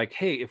looking like,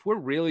 hey, if we're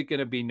really going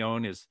to be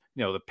known as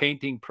the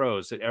painting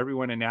pros that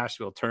everyone in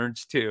Nashville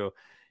turns to,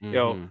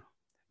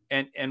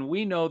 and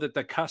we know that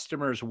the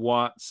customers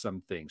want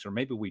some things, or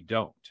maybe we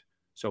don't.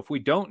 So if we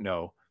don't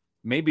know,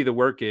 maybe the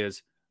work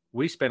is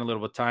we spend a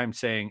little bit of time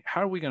saying,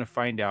 how are we going to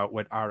find out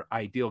what our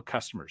ideal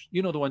customers,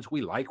 the ones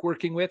we like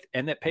working with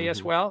and that pay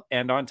us well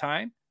and on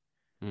time?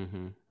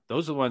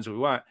 Those are the ones we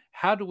want.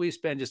 How do we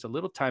spend just a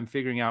little time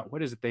figuring out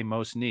what is it they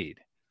most need?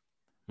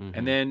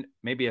 And then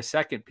maybe a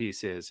second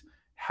piece is,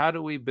 how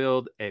do we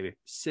build a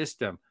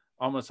system,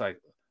 almost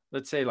like,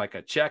 let's say like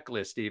a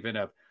checklist even,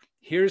 of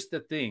here's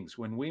the things,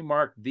 when we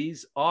mark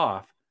these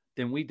off,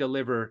 then we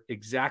deliver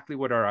exactly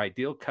what our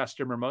ideal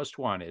customer most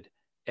wanted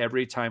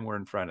every time we're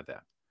in front of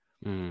them.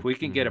 If we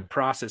can get a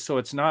process, so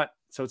it's not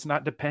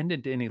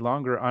dependent any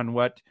longer on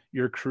what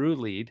your crew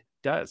lead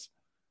does.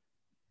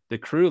 The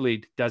crew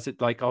lead does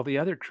it like all the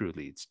other crew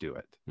leads do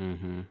it.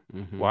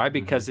 Why?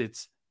 Because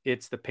it's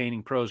the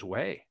Painting Pros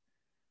way.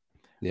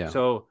 Yeah.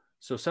 So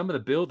some of the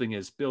building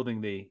is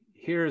building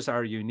here's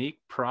our unique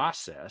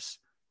process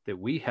that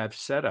we have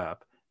set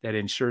up that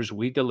ensures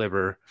we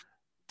deliver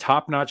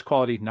top-notch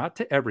quality, not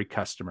to every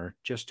customer,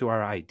 just to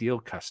our ideal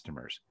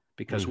customers,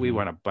 because we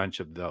want a bunch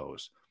of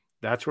those.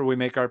 That's where we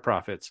make our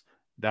profits.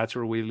 That's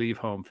where we leave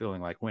home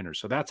feeling like winners.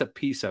 So that's a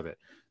piece of it.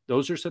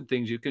 Those are some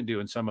things you can do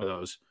in some of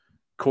those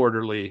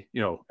quarterly,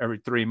 every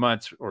 3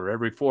 months or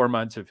every 4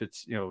 months, if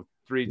it's,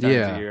 3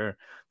 times a year,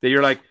 that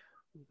you're like,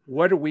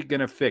 what are we going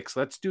to fix?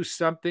 Let's do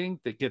something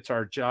that gets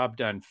our job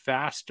done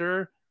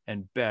faster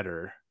and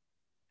better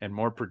and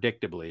more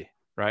predictably,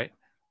 right?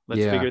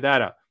 Let's figure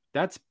that out.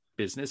 That's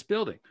business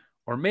building.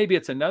 Or maybe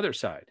it's another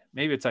side.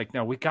 Maybe it's like,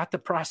 no, we got the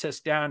process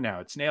down now.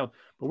 It's nailed,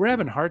 but we're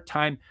having a hard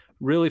time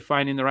really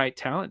finding the right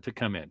talent to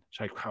come in. It's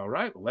like, all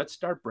right, well, let's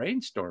start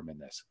brainstorming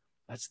this.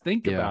 Let's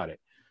think about it.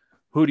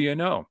 Who do you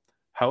know?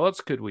 How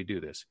else could we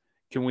do this?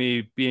 Can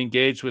we be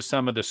engaged with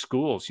some of the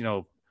schools?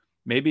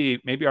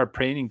 Maybe our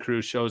painting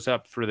crew shows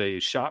up for the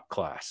shop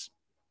class.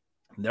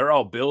 They're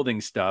all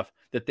building stuff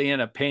that they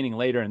end up painting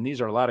later. And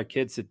these are a lot of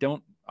kids that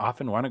don't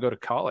often want to go to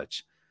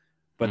college,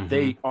 but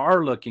they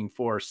are looking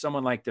for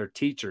someone like their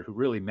teacher who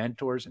really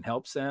mentors and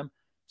helps them.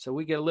 So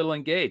we get a little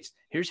engaged.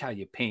 Here's how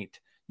you paint.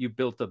 You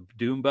built a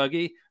dune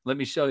buggy. Let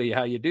me show you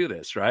how you do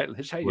this, right?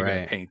 Here's how you're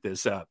going to paint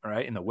this up,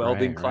 right? In the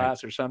welding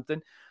class or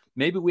something.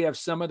 Maybe we have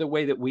some other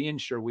way that we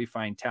ensure we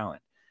find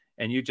talent,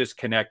 and you just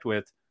connect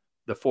with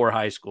the 4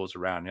 high schools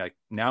around. You're like,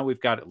 now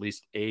we've got at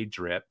least a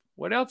drip.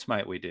 What else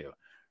might we do?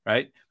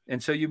 Right.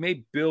 And so you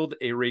may build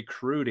a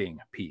recruiting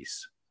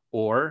piece,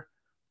 or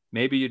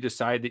maybe you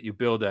decide that you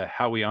build a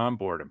how we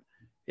onboard them.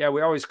 Yeah,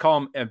 we always call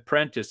them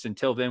apprentice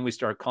until then we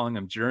start calling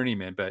them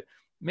journeyman. But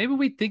maybe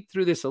we think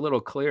through this a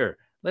little clearer.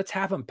 Let's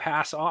have them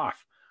pass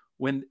off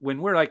when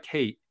we're like,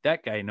 hey,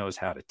 that guy knows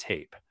how to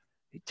tape.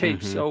 He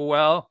tapes so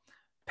well.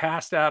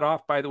 Pass that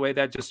off. By the way,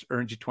 that just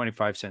earns you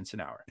 25 cents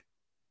an hour.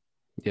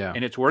 Yeah.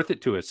 And it's worth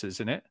it to us,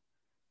 isn't it?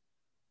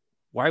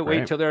 Why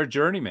wait till they're a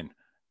journeyman?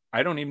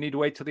 I don't even need to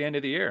wait till the end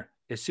of the year.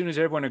 As soon as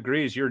everyone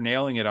agrees you're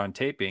nailing it on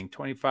taping,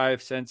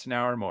 25 cents an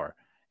hour more.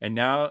 And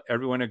now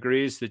everyone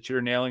agrees that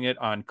you're nailing it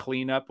on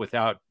cleanup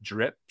without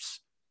drips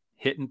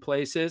hitting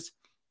places.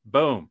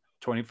 Boom,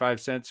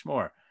 25 cents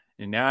more.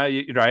 And now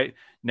you've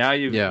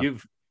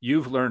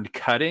learned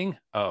cutting.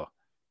 Oh,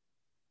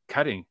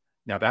 cutting.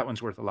 Now that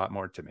one's worth a lot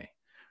more to me,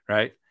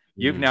 right?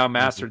 You've now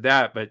mastered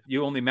that, but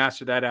you only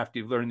master that after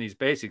you've learned these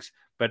basics.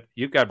 But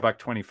you've got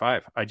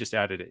 $1.25. I just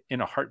added it in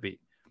a heartbeat.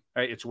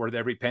 Right? It's worth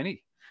every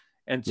penny.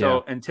 And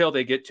so until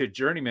they get to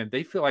journeyman,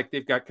 they feel like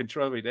they've got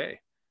control every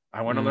day.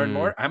 I want to learn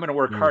more. I'm going to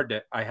work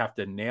hard. I have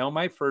to nail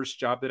my first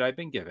job that I've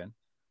been given.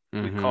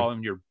 We call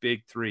them your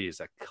big 3 is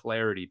a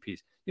clarity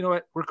piece. You know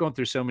what? We're going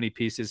through so many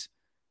pieces.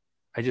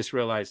 I just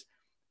realized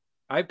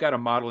I've got a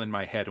model in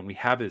my head, and we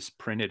have this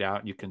printed out,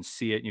 and you can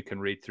see it and you can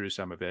read through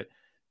some of it.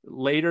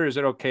 Later, is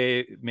it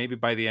okay? Maybe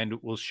by the end,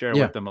 we'll share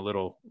with them a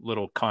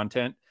little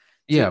content.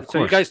 So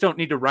you guys don't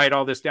need to write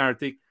all this down or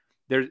think.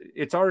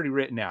 It's already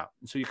written out,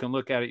 so you can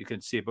look at it, you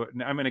can see it. But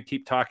I'm going to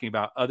keep talking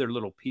about other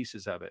little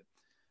pieces of it.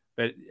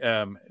 But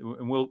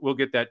we'll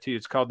get that to you.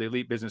 It's called the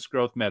Elite Business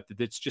Growth Method.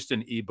 It's just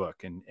an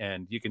ebook,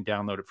 and you can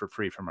download it for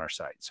free from our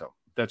site. So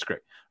that's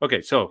great.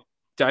 Okay, so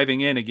diving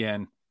in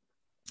again.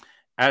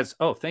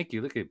 Thank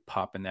you. Look at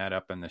popping that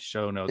up in the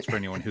show notes for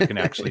anyone who can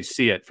actually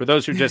see it. For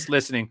those who are just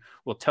listening,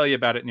 we'll tell you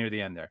about it near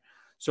the end there.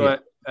 So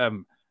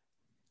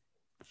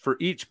for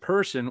each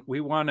person,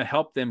 we want to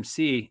help them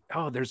see,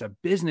 there's a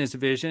business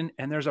vision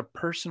and there's a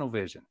personal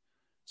vision.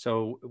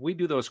 So we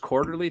do those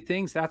quarterly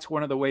things. That's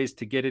one of the ways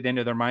to get it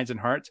into their minds and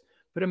hearts.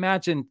 But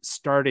imagine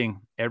starting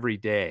every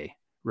day,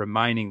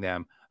 reminding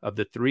them of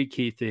the 3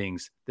 key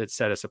things that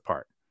set us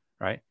apart,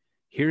 right?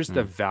 Here's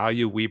the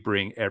value we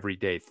bring every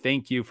day.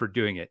 Thank you for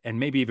doing it. And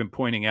maybe even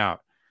pointing out,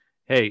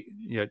 hey,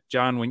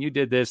 John, when you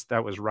did this,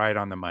 that was right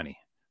on the money,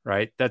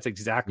 right? That's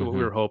exactly what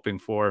we were hoping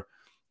for.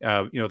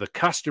 The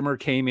customer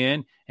came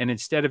in, and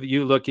instead of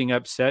you looking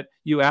upset,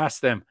 you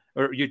asked them,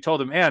 or you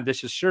told them, man,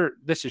 this is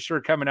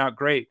sure coming out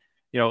great.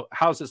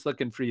 How's this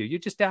looking for you? You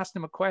just asked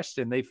them a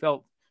question. They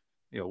felt,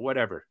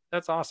 whatever.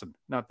 That's awesome.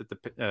 Not that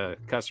the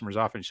customers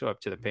often show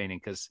up to the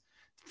painting because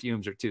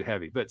fumes are too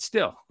heavy, but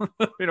still,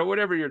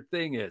 whatever your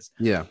thing is.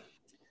 Yeah.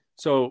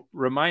 So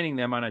reminding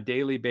them on a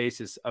daily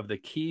basis of the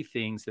key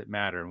things that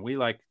matter. And we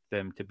like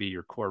them to be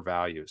your core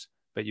values,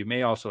 but you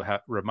may also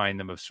remind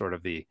them of sort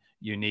of the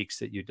uniques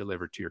that you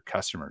deliver to your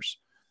customers.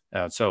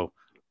 So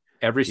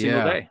every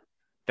single day,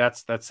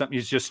 that's something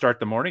you just start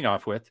the morning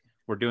off with.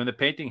 We're doing the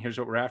painting. Here's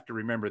what we're after.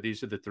 Remember,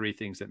 these are the 3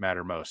 things that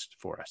matter most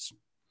for us.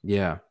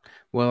 Yeah.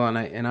 Well,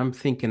 I'm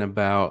thinking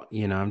about,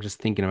 I'm just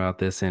thinking about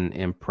this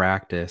in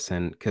practice.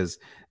 And because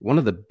one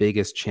of the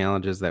biggest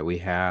challenges that we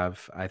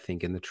have, I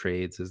think, in the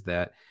trades is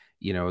that,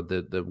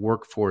 the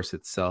workforce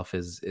itself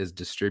is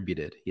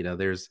distributed.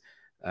 There's,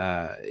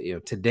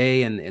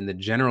 today in the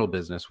general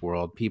business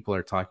world, people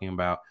are talking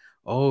about,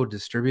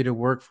 distributed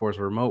workforce,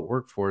 remote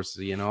workforce,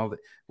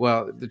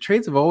 well, the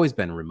trades have always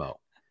been remote.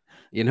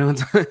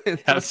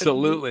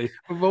 Absolutely.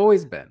 We've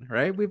always been,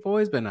 right? We've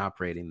always been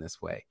operating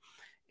this way.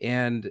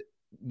 And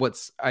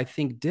what's, I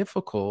think,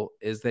 difficult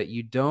is that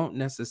you don't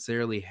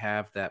necessarily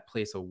have that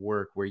place of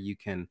work where you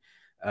can,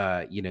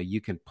 you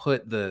can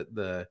put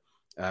the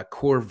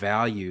core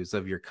values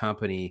of your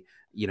company,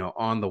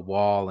 on the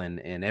wall,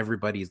 and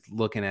everybody's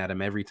looking at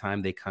them every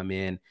time they come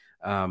in.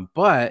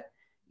 But,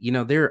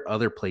 there are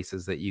other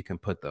places that you can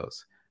put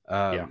those.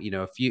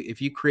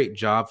 If you create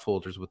job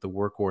folders with the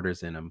work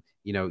orders in them,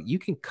 you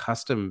can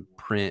custom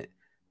print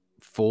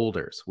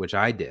folders, which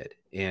I did.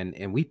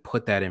 And we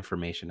put that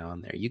information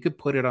on there. You could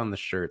put it on the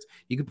shirts.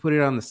 You could put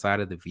it on the side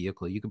of the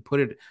vehicle. You could put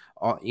it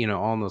all,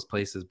 all in those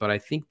places. But I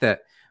think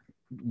that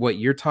what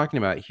you're talking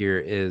about here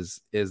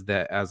is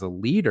that as a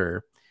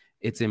leader,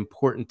 it's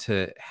important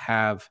to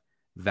have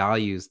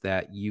values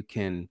that you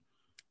can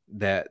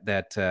that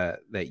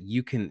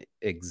you can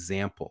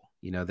example,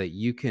 that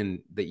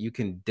you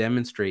can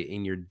demonstrate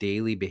in your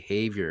daily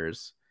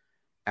behaviors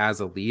as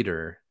a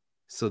leader,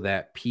 so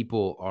that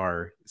people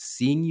are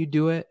seeing you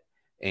do it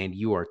and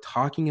you are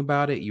talking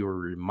about it, you are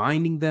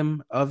reminding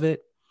them of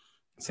it,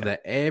 so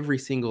that every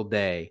single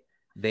day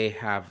they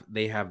have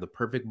the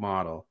perfect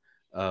model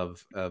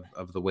of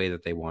the way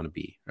that they want to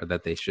be, or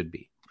that they should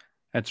be.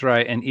 That's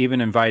right. And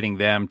even inviting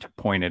them to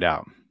point it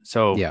out.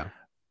 So Yeah.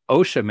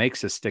 OSHA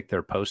makes us stick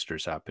their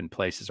posters up in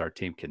places our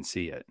team can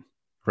see it.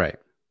 Right.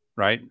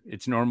 Right.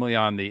 It's normally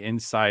on the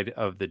inside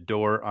of the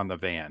door on the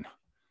van.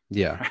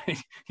 Yeah. Right?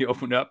 You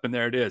open up and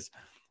there it is.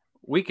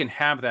 We can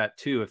have that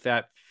too, if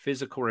that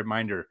physical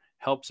reminder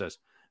helps us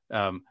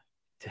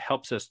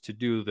to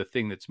do the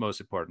thing that's most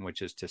important,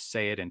 which is to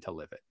say it and to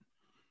live it.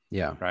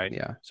 Yeah. Right.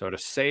 Yeah. So to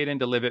say it and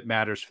to live it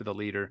matters for the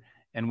leader.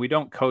 And we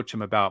don't coach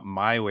them about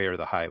my way or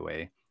the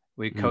highway.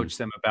 We coach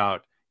them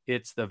about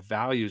it's the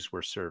values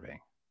we're serving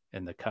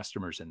and the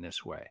customers in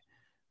this way.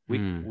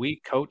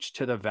 We coach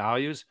to the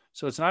values.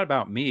 So it's not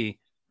about me.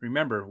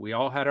 Remember, we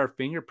all had our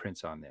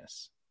fingerprints on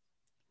this.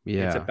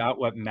 Yeah. It's about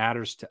what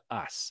matters to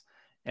us.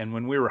 And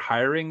when we were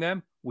hiring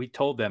them, we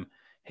told them,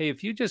 hey,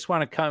 if you just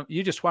want to come,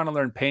 you just want to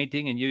learn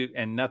painting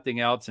and nothing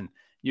else, and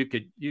you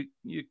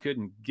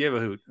couldn't give a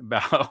hoot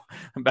about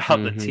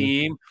the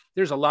team.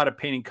 There's a lot of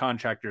painting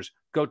contractors.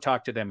 Go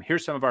talk to them.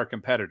 Here's some of our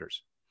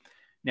competitors.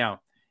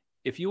 Now,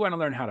 if you want to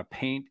learn how to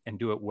paint and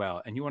do it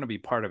well, and you want to be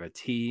part of a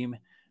team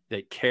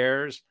that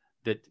cares,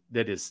 that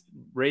is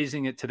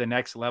raising it to the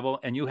next level,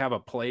 and you have a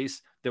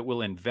place that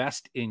will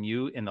invest in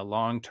you in the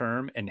long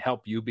term and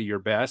help you be your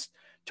best,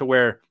 to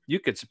where you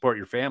could support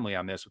your family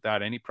on this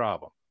without any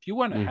problem. If you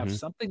want to have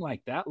something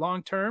like that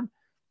long term,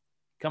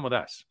 come with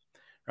us,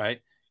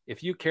 right?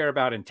 If you care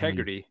about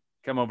integrity,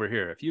 come over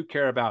here. If you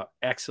care about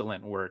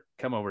excellent work,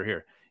 come over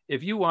here.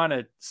 If you want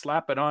to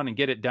slap it on and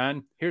get it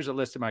done, here's a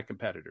list of my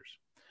competitors,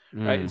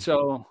 right? And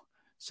so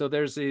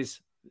there's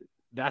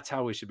that's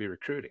how we should be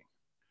recruiting.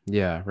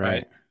 Yeah,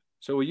 right.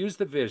 So we use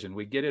the vision,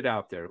 we get it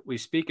out there, we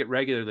speak it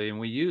regularly, and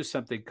we use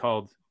something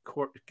called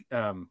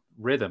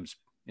rhythms,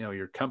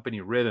 your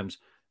company rhythms,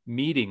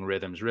 meeting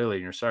rhythms, really.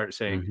 And you start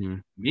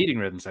saying meeting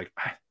rhythms, like,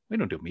 we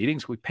don't do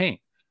meetings, we paint.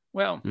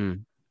 Well,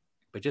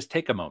 but just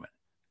take a moment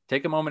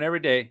every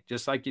day,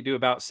 just like you do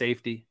about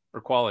safety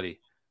or quality.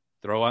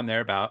 Throw on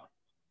there about,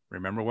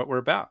 remember what we're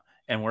about.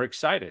 And we're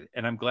excited.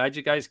 And I'm glad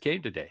you guys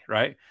came today,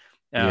 right?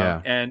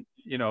 And,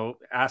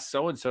 ask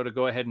so-and-so to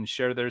go ahead and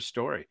share their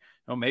story.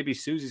 Maybe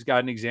Susie's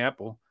got an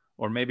example,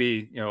 or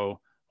maybe,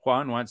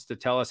 Juan wants to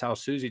tell us how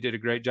Susie did a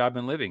great job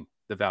in living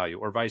the value,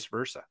 or vice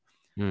versa.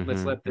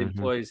 Let's let the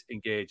employees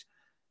engage.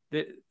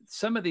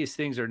 Some of these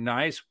things are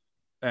nice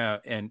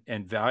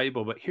and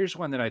valuable, but here's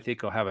one that I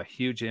think will have a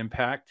huge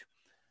impact,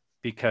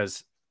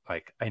 because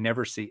I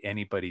never see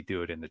anybody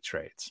do it in the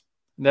trades.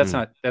 That's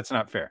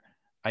not fair.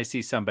 I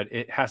see some, but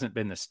it hasn't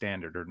been the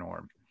standard or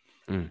norm.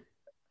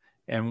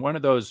 And one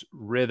of those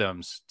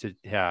rhythms to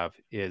have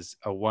is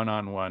a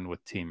one-on-one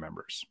with team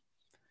members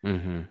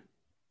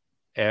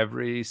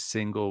every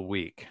single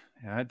week.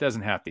 Now, it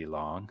doesn't have to be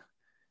long.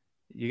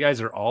 You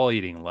guys are all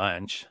eating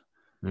lunch.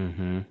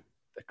 A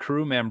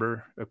crew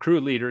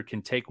leader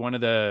can take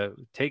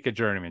a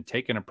journeyman,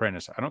 take an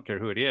apprentice, I don't care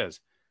who it is,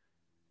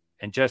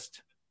 and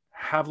just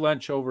have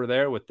lunch over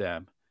there with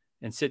them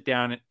and sit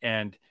down,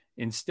 and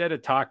instead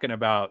of talking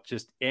about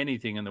just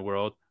anything in the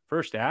world,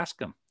 first ask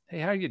them, hey,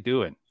 how are you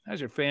doing? How's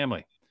your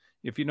family?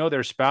 If you know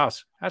their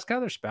spouse, ask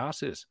how their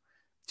spouse is.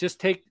 Just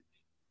take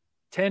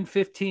 10,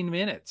 15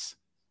 minutes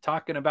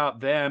talking about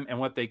them and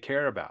what they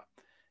care about.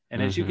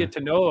 And as you get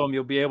to know them,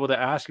 you'll be able to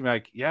ask them,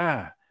 like,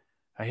 yeah,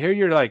 I hear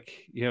you're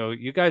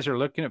you guys are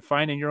looking at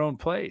finding your own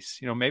place.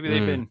 Maybe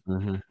they've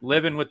been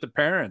living with the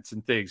parents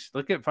and things.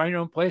 Look at finding your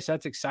own place.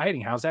 That's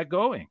exciting. How's that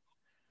going?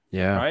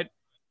 Yeah. Right.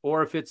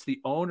 Or if it's the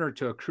owner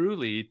to a crew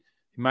lead,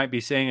 you might be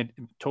saying a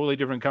totally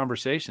different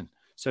conversation.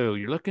 So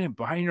you're looking at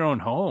buying your own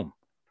home.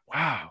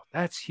 Wow,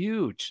 that's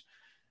huge.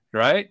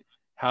 Right.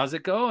 How's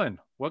it going?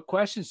 What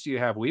questions do you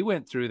have? We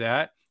went through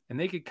that, and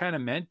they could kind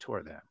of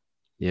mentor them.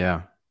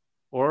 Yeah.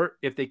 Or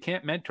if they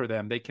can't mentor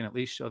them, they can at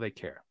least show they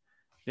care.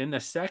 Then the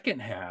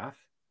second half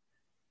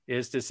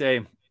is to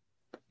say,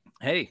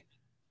 hey,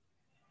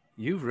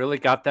 you've really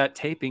got that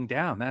taping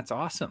down. That's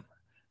awesome.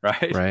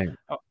 Right.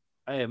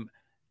 Right.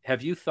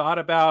 Have you thought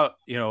about,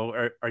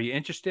 are you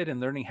interested in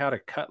learning how to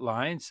cut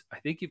lines? I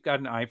think you've got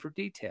an eye for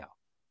detail.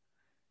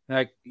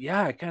 Like,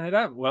 yeah, I kind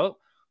of do. Well,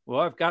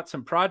 I've got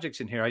some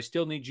projects in here. I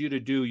still need you to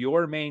do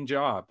your main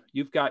job.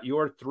 You've got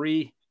your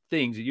 3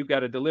 things that you've got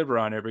to deliver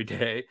on every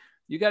day.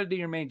 You got to do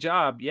your main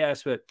job.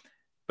 Yes,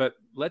 but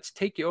let's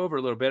take you over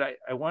a little bit.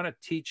 I want to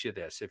teach you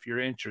this if you're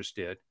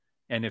interested.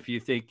 And if you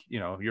think,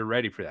 you're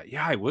ready for that.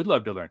 Yeah, I would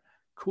love to learn.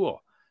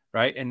 Cool.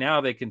 Right. And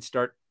now they can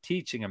start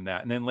teaching them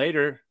that. And then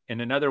later,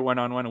 in another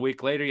one-on-one a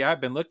week later, yeah, I've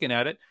been looking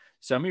at it.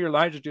 Some of your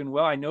lines are doing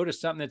well. I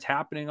noticed something that's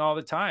happening all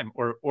the time.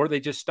 Or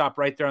they just stop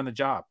right there on the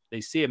job. They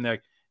see them. They're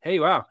like, hey,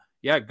 wow,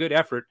 yeah, good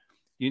effort.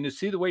 You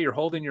see the way you're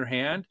holding your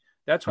hand?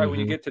 That's why when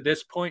you get to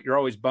this point, you're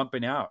always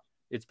bumping out.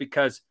 It's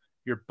because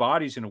your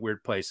body's in a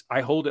weird place. I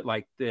hold it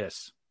like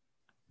this.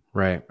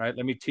 Right. Let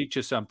me teach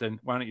you something.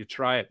 Why don't you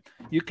try it?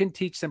 You can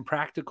teach them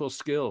practical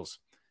skills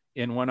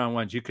in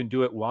one-on-ones. You can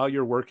do it while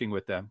you're working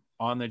with them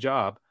on the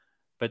job,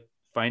 but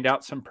find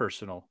out some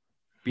personal.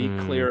 Be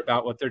clear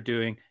about what they're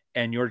doing.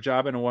 And your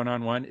job in a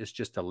one-on-one is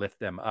just to lift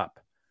them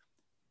up.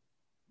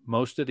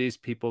 Most of these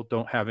people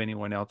don't have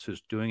anyone else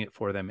who's doing it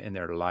for them in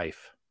their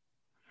life.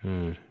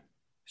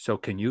 So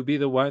can you be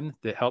the one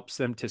that helps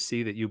them to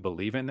see that you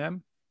believe in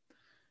them,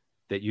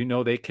 that you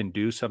know they can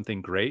do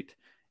something great,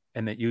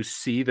 and that you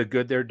see the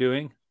good they're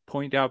doing?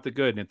 Point out the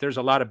good. And if there's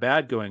a lot of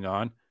bad going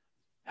on,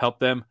 help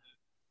them.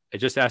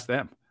 Just ask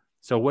them.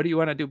 So what do you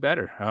want to do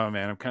better? Oh,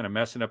 man, I'm kind of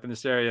messing up in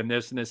this area and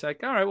this and this.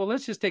 Like, all right, well,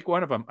 let's just take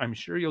one of them. I'm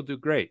sure you'll do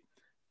great.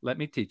 Let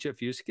me teach you a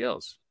few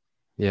skills.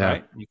 Yeah.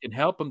 Right? You can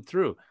help them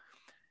through.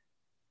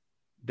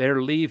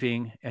 They're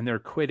leaving and they're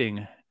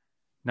quitting,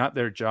 not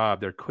their job.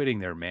 They're quitting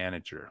their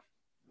manager,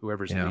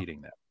 whoever's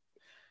leading them.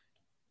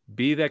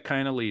 Be that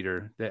kind of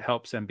leader that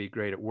helps them be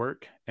great at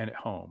work and at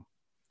home.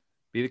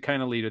 Be the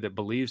kind of leader that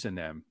believes in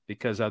them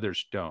because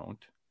others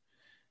don't.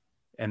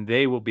 And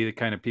they will be the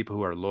kind of people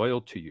who are loyal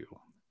to you,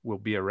 will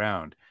be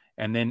around.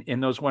 And then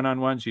in those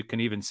one-on-ones, you can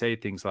even say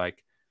things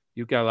like,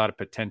 you've got a lot of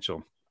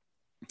potential.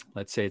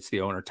 Let's say it's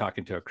the owner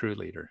talking to a crew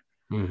leader.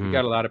 You've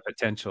got a lot of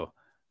potential.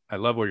 I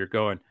love where you're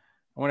going.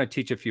 I want to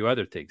teach a few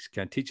other things.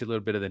 Can I teach a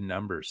little bit of the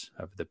numbers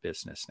of the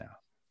business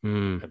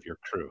now, of your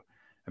crew?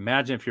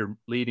 Imagine if you're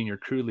leading your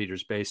crew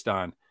leaders based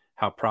on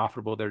how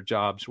profitable their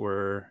jobs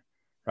were,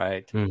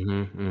 right?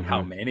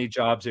 How many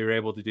jobs they were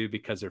able to do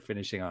because they're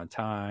finishing on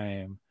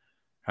time,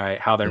 right?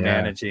 How they're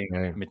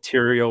managing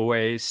material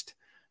waste,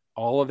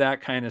 all of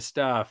that kind of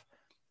stuff.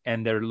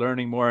 And they're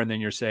learning more. And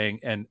then you're saying,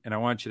 and I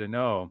want you to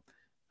know,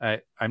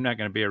 I'm not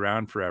going to be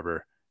around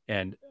forever.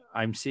 And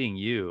I'm seeing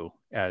you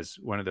as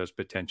one of those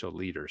potential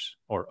leaders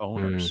or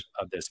owners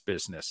of this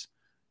business.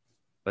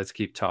 Let's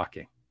keep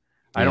talking.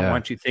 I don't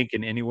want you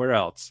thinking anywhere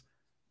else.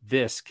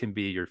 This can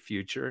be your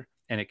future,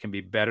 and it can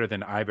be better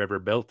than I've ever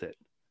built it,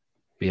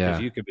 because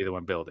you could be the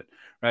one build it,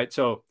 right?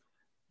 So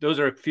those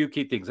are a few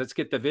key things. Let's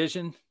get the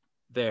vision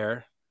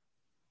there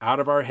out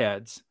of our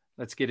heads.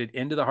 Let's get it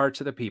into the hearts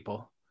of the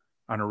people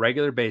on a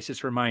regular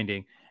basis,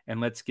 reminding,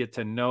 and let's get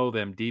to know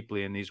them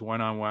deeply in these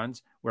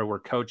one-on-ones where we're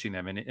coaching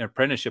them. And an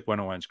apprenticeship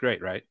one-on-one is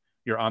great, right?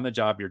 You're on the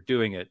job, you're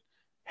doing it.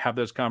 Have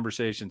those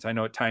conversations. I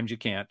know at times you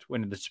can't.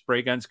 When the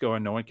spray gun's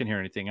going, no one can hear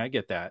anything. I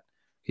get that.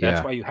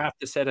 That's why you have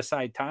to set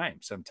aside time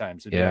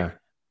sometimes. Like,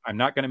 I'm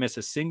not going to miss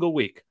a single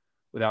week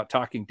without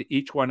talking to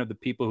each one of the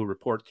people who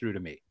report through to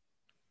me.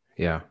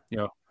 Yeah. You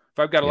know, if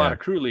I've got a lot of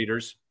crew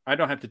leaders, I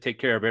don't have to take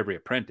care of every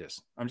apprentice.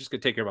 I'm just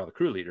going to take care of all the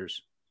crew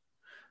leaders.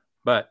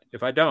 But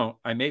if I don't,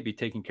 I may be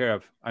taking care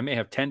of, I may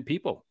have 10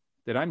 people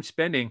that I'm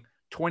spending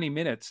 20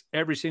 minutes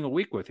every single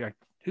week with. You're like,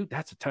 dude,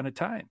 that's a ton of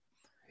time.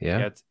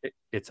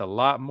 It's a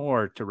lot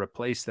more to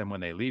replace them when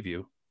they leave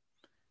you.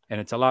 And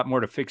it's a lot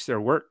more to fix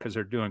their work because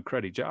they're doing a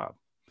cruddy job.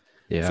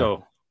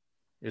 So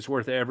it's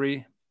worth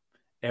every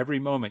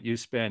moment you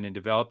spend in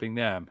developing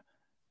them.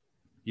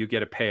 You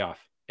get a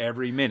payoff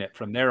every minute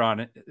from there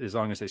on, as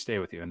long as they stay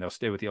with you, and they'll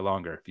stay with you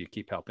longer if you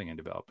keep helping and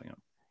developing them.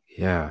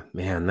 Yeah,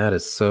 man, that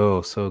is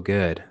so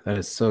good. That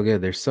is so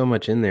good. There's so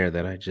much in there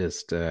that I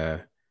just,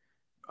 I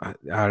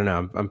don't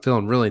know. I'm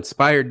feeling really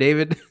inspired,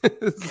 David.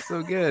 This is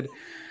so good.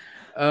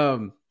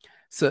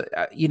 So,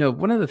 you know,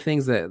 one of the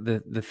things that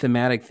the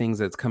thematic things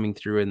that's coming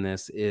through in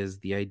this is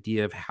the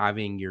idea of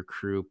having your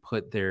crew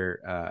put their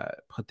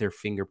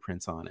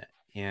fingerprints on it.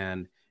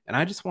 And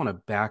I just want to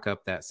back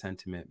up that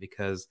sentiment,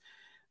 because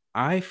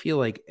I feel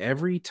like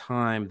every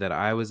time that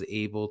I was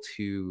able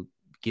to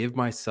give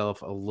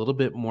myself a little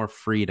bit more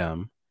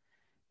freedom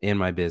in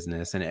my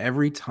business, and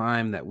every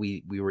time that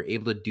we were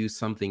able to do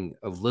something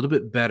a little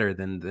bit better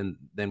than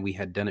we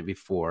had done it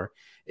before,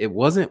 it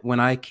wasn't when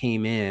I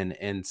came in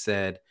and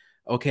said,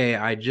 okay,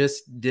 I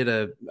just did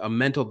a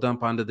mental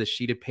dump onto the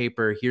sheet of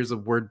paper. Here's a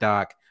Word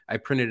doc. I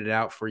printed it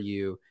out for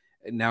you.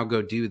 Now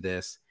go do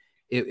this.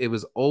 It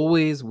was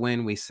always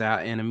when we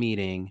sat in a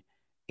meeting,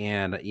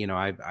 and, you know,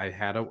 I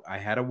had a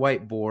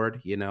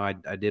whiteboard. You know,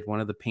 I did one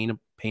of the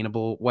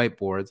paintable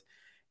whiteboards,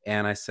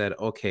 and I said,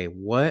 okay,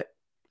 what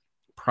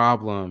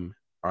problem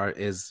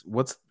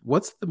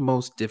what's the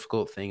most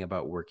difficult thing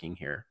about working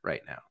here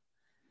right now?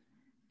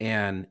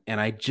 And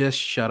I just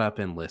shut up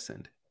and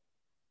listened.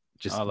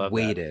 Just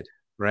waited,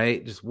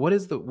 right? Just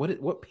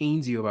what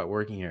pains you about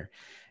working here?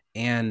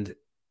 And,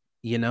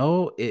 you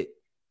know, it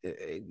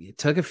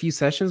took a few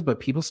sessions, but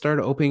people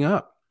started opening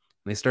up.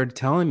 They started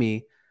telling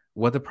me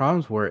what the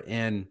problems were.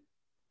 And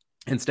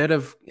instead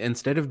of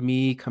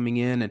me coming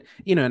in and,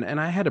 you know, and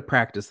I had to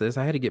practice this,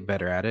 I had to get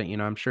better at it. You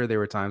know, I'm sure there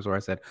were times where I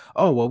said,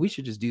 oh, well, we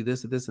should just do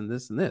this and this and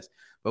this and this.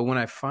 But when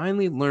I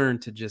finally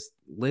learned to just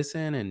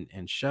listen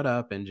and shut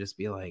up and just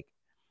be like,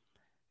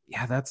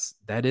 yeah, that's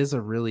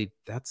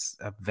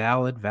a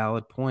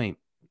valid point.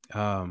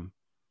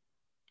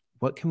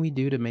 What can we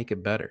do to make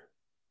it better?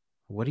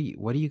 What do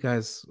you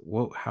guys,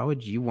 how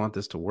would you want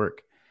this to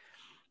work?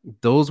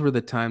 Those were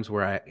the times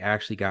where I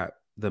actually got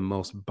the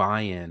most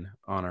buy-in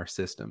on our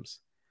systems.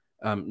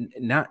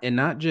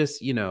 Not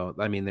just,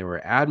 I mean, there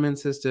were admin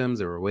systems,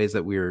 there were ways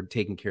that we were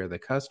taking care of the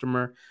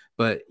customer,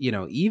 but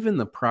even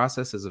the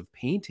processes of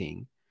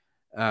painting.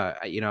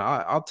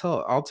 I'll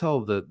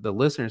tell the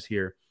listeners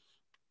here.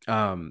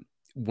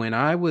 When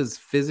I was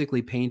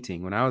physically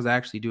painting, when I was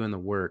actually doing the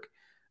work,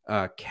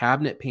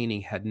 cabinet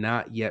painting had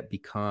not yet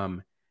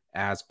become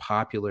as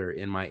popular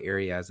in my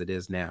area as it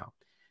is now.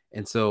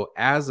 And so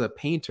as a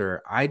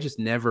painter, I just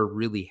never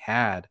really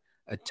had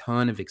a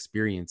ton of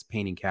experience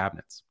painting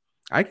cabinets.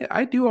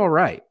 I do all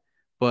right,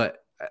 but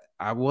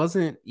I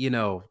wasn't,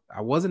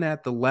 I wasn't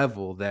at the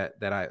level that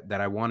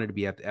I wanted to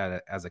be at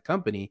as a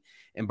company.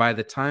 And by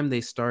the time they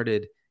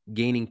started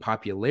gaining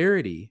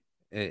popularity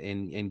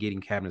and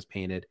getting cabinets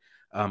painted,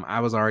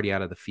 I was already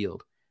out of the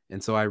field.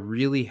 And so I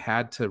really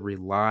had to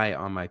rely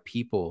on my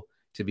people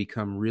to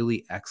become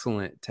really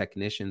excellent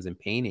technicians in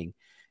painting.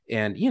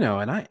 And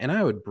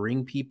I would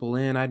bring people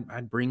in.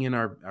 I'd bring in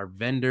our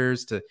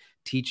vendors to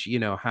teach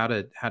how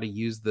to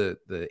use the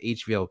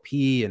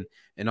HVLP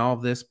and all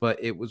of this.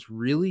 But it was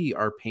really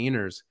our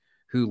painters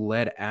who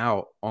led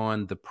out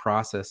on the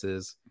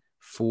processes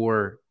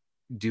for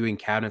doing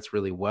cabinets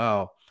really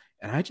well.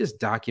 And I just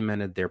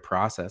documented their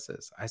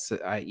processes. I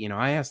said,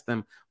 I asked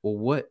them,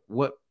 well,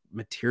 what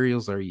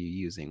materials are you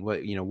using?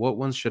 What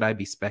ones should I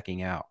be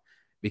speccing out?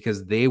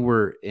 Because they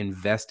were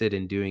invested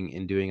in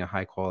doing a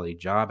high quality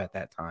job at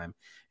that time.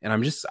 And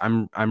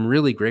I'm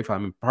really grateful. I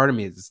mean, part of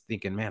me is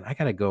thinking, man, I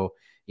gotta go.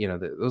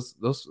 Those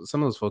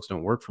some of those folks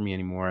don't work for me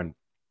anymore, and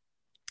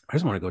I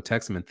just want to go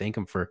text them and thank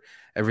them for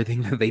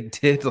everything that they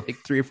did like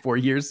 3 or 4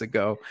 years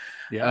ago.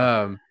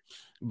 Yeah.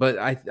 But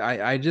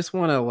I just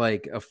want to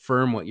like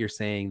affirm what you're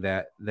saying,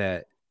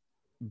 that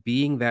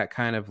being that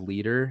kind of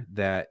leader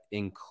that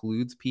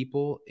includes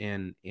people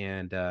and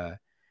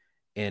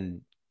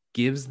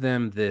gives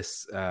them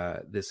this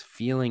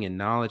feeling and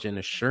knowledge and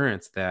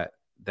assurance that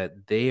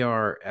they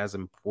are as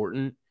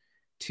important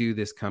to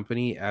this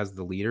company as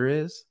the leader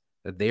is,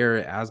 that they are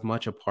as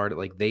much a part of,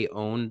 like, they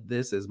own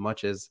this as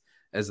much as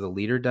the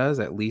leader does,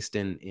 at least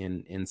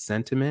in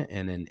sentiment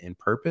and in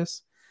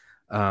purpose.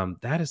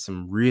 That is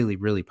some really,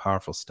 really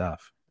powerful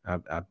stuff.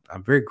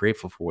 I'm very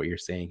grateful for what you're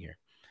saying here.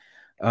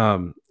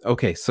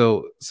 Okay.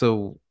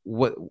 So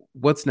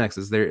what's next?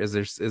 Is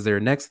there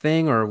a next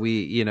thing, or are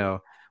we,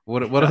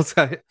 what else?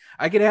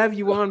 I could have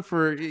you on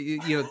for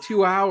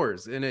 2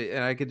 hours and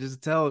I could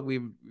just tell we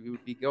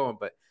would be going,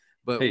 but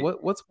Hey.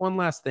 what's one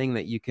last thing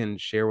that you can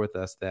share with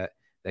us that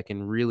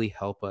can really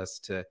help us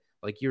to,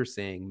 like you were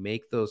saying,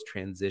 make those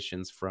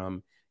transitions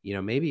from,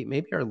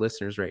 maybe our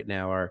listeners right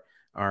now are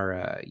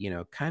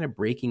kind of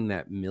breaking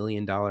that $1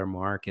 million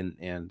mark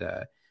and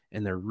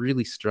they're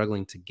really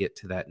struggling to get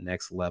to that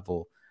next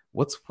level.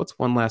 What's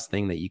one last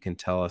thing that you can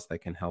tell us that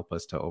can help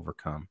us to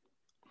overcome?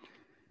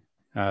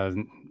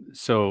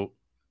 So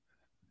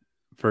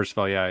first of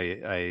all, yeah,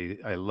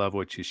 I love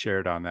what you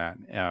shared on that.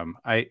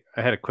 I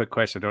had a quick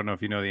question. I don't know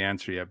if you know the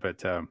answer yet,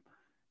 but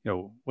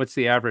what's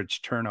the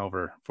average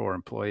turnover for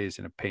employees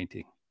in a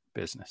painting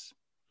business?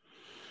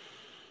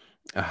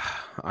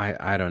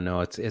 I don't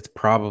know. It's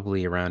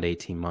probably around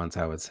 18 months,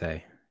 I would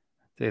say.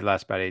 They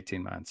last about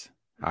 18 months.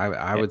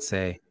 I would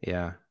say,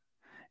 yeah.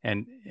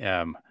 And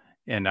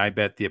I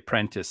bet the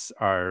apprentice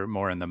are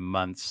more in the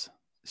months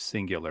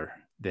singular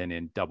than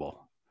in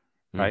double,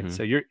 right? Mm-hmm.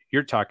 So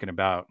you're talking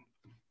about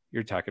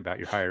your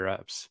higher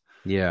ups.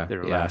 Yeah.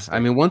 Lasting. I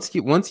mean, once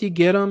you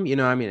get them,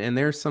 and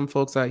there's some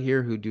folks out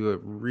here who do a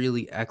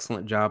really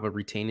excellent job of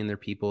retaining their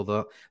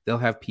people. They'll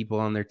have people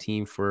on their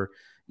team for,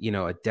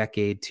 a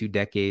decade, 2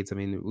 decades. I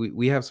mean,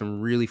 we have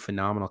some really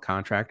phenomenal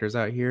contractors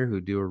out here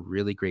who do a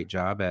really great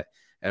job at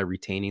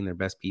retaining their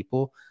best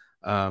people.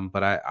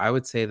 But I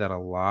would say that a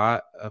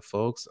lot of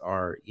folks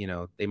are,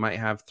 they might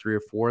have 3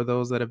 or 4 of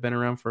those that have been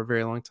around for a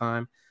very long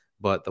time,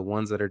 but the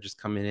ones that are just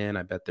coming in,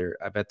 I bet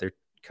they're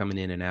coming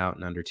in and out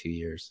in under 2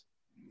 years.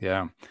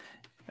 Yeah.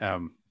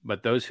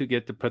 But those who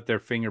get to put their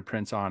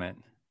fingerprints on it,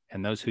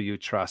 and those who you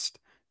trust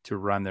to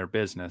run their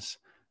business,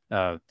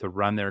 to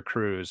run their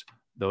crews,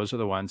 those are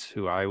the ones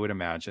who I would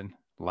imagine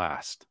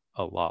last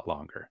a lot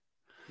longer.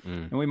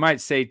 And we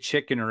might say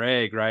chicken or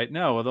egg, right?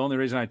 No, well, the only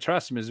reason I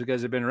trust them is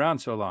because they've been around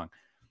so long.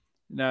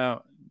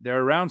 No,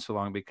 they're around so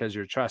long because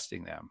you're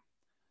trusting them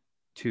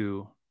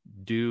to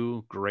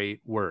do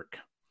great work.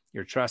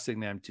 You're trusting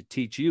them to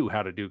teach you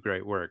how to do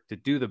great work, to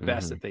do the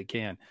best that they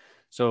can.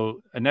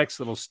 So a next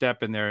little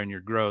step in there in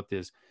your growth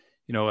is,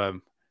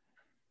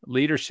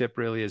 leadership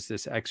really is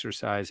this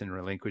exercise in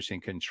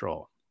relinquishing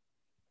control.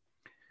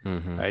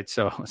 Right.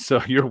 So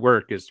your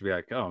work is to be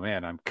like, oh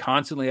man, I'm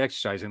constantly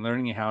exercising,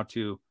 learning how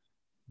to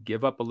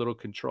give up a little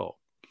control.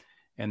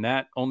 And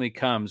that only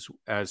comes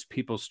as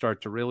people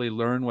start to really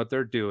learn what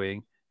they're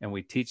doing, and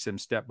we teach them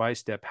step by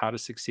step how to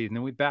succeed. And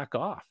then we back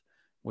off.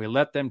 We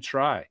let them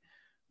try.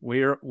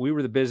 We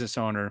were the business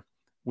owner.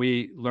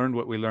 We learned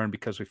what we learned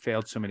because we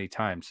failed so many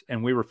times,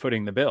 and we were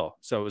footing the bill.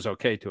 So it was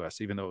okay to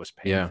us, even though it was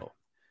painful.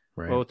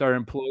 Yeah, right. Well, with our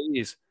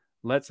employees,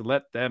 let's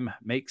let them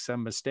make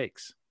some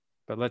mistakes,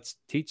 but let's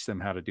teach them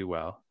how to do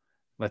well.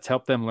 Let's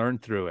help them learn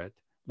through it.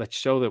 Let's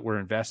show that we're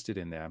invested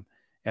in them,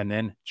 and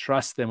then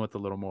trust them with a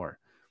little more.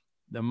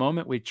 The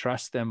moment we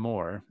trust them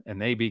more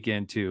and they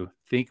begin to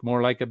think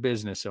more like a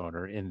business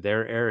owner in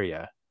their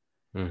area,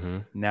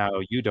 now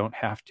you don't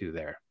have to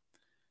there.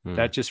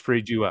 That just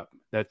freed you up.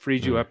 That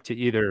freed you up to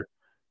either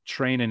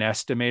train an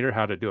estimator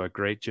how to do a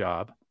great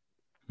job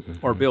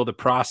or build a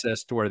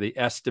process to where the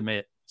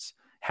estimates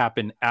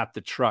happen at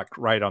the truck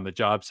right on the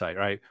job site,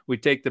 right? We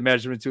take the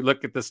measurements, we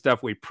look at the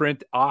stuff, we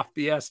print off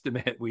the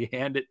estimate, we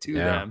hand it to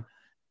them,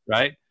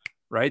 right?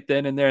 Right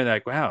then and there,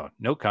 like, wow,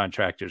 no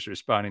contractors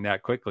responding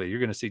that quickly. You're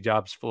going to see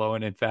jobs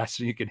flowing in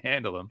faster than you can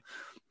handle them.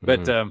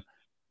 But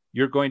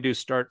you're going to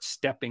start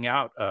stepping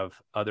out of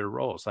other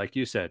roles. Like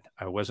you said,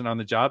 I wasn't on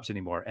the jobs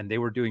anymore and they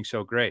were doing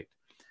so great.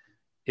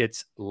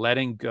 It's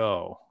letting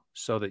go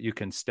so that you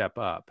can step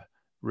up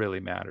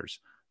really matters.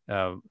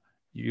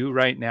 You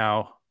right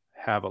now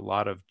have a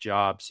lot of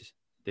jobs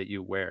that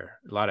you wear,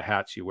 a lot of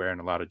hats you wear,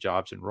 and a lot of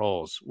jobs and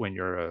roles when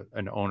you're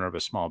an owner of a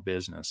small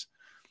business.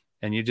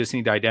 And you just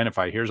need to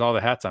identify, here's all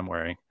the hats I'm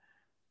wearing.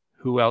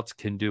 Who else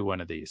can do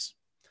one of these?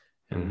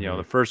 And,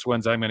 the first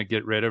ones I'm going to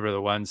get rid of are the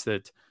ones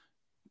that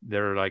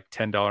they're like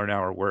 $10 an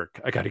hour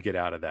work. I got to get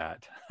out of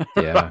that.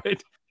 Yeah.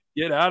 Right?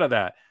 Get out of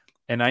that.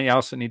 And I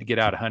also need to get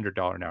out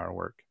 $100 an hour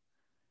work.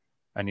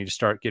 I need to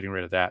start getting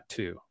rid of that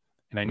too.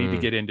 And I need to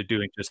get into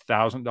doing just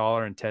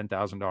 $1,000 and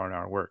 $10,000 an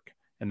hour work.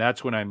 And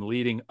that's when I'm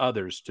leading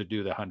others to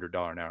do the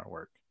 $100 an hour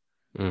work,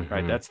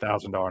 right? That's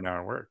 $1,000 an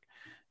hour work.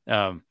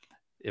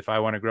 If I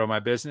want to grow my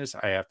business,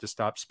 I have to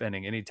stop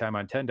spending any time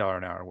on $10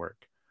 an hour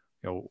work.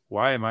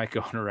 Why am I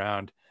going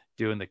around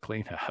doing the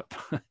cleanup?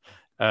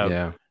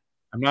 I'm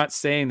not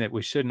saying that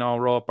we shouldn't all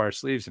roll up our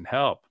sleeves and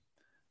help,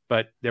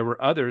 but there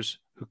were others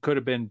who could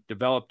have been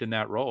developed in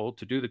that role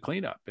to do the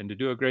cleanup and to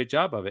do a great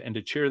job of it and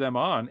to cheer them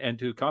on and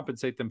to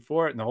compensate them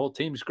for it. And the whole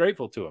team's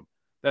grateful to them.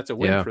 That's a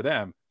win for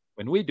them.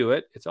 When we do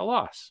it, it's a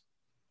loss.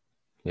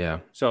 Yeah.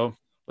 So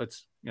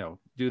let's,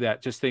 do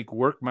that. Just think,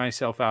 work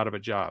myself out of a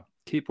job.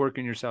 Keep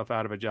working yourself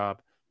out of a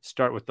job.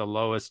 Start with the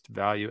lowest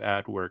value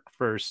add work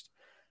first.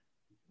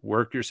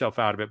 Work yourself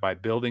out of it by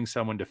building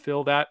someone to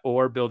fill that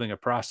or building a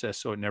process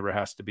so it never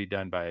has to be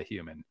done by a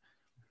human.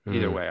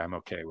 Either way, I'm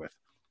okay with.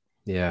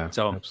 Yeah.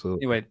 So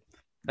absolutely. Anyway,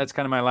 that's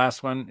kind of my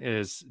last one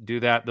is do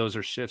that. Those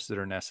are shifts that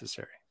are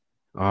necessary.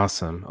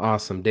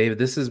 Awesome. David,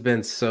 this has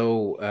been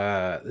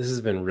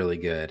really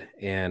good.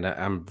 And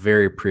I'm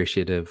very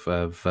appreciative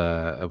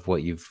of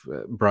what you've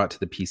brought to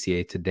the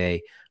PCA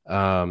today.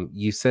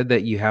 You said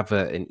that you have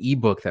an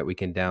ebook that we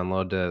can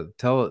download.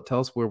 Tell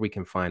us where we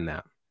can find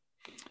that.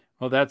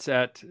 Well, that's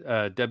at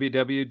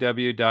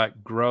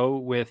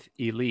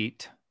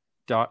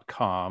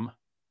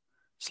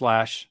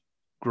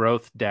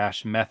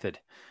www.growwithelite.com/growth-method.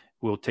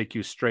 We'll take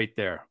you straight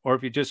there. Or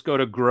if you just go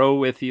to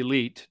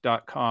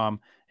growwithelite.com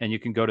and you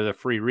can go to the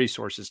free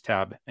resources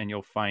tab and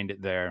you'll find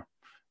it there,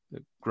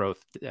 the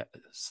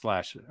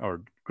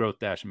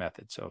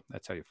growth/method. So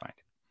that's how you find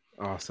it.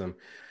 Awesome.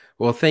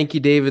 Well, thank you,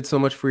 David, so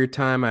much for your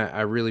time.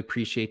 I really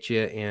appreciate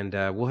you. And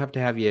we'll have to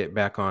have you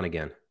back on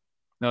again.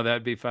 No,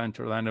 that'd be fun,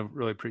 Orlando.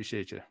 Really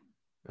appreciate you.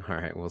 All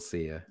right. We'll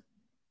see you.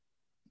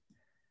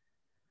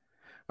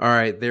 All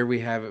right. There we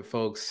have it,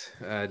 folks.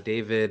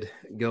 David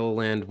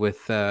Gilliland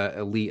with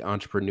Elite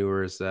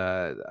Entrepreneurs.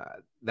 That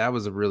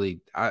was a really,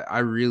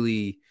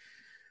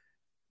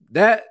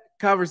 that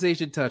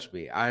conversation touched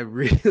me. I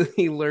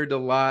really learned a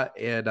lot,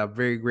 and I'm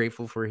very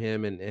grateful for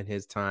him and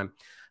his time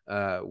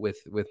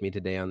with me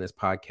today on this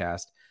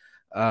podcast.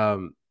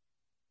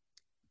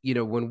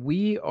 When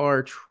we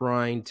are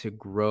trying to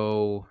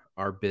grow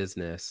our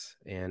business,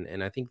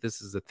 and I think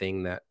this is the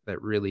thing that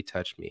really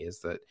touched me, is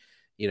that,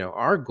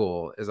 our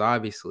goal is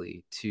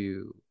obviously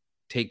to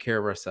take care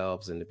of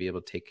ourselves and to be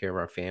able to take care of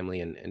our family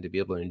and to be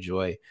able to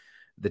enjoy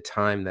the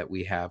time that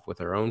we have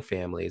with our own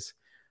families.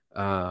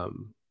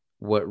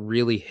 What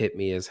really hit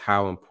me is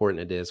how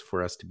important it is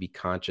for us to be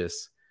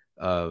conscious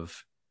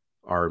of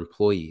our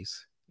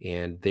employees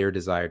and their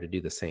desire to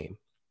do the same,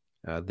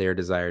 their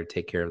desire to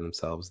take care of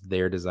themselves,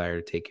 their desire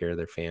to take care of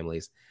their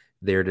families,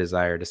 their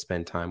desire to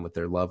spend time with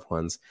their loved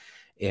ones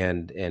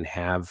and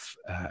have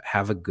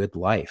a good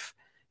life.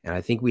 And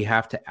I think we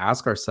have to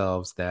ask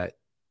ourselves that,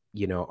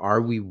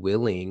 are we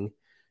willing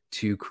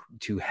to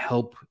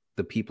help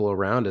the people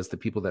around us, the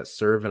people that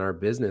serve in our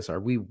business?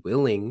 Are we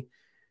willing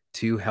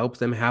to help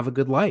them have a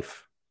good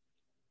life?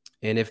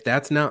 And if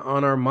that's not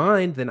on our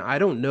mind, then I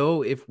don't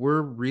know if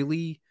we're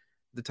really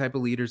the type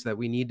of leaders that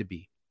we need to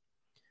be.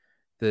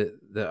 The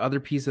other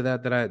piece of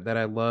that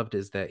I loved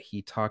is that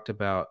he talked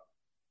about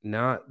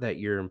not that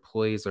your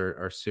employees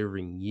are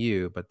serving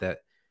you, but that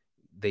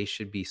they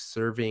should be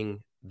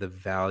serving the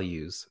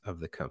values of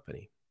the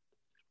company.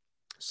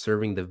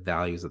 Serving the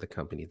values of the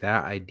company.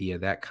 That idea,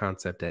 that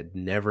concept had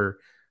never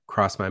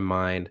crossed my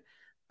mind.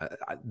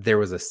 There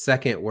was a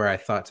second where I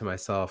thought to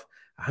myself,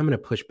 I'm going to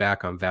push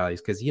back on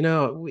values because,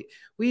 we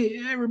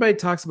everybody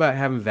talks about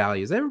having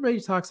values.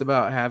 Everybody talks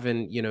about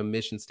having,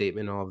 mission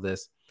statement, all of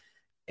this.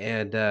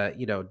 And,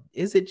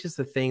 is it just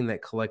a thing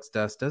that collects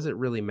dust? Does it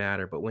really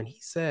matter? But when he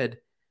said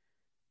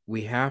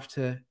we have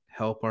to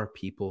help our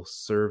people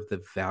serve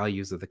the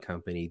values of the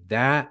company.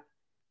 That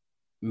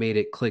made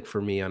it click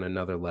for me on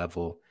another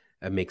level.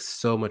 It makes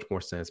so much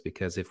more sense,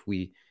 because if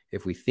we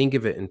think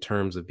of it in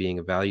terms of being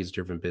a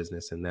values-driven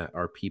business, and that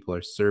our people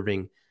are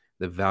serving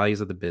the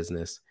values of the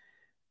business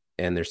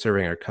and they're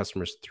serving our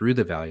customers through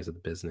the values of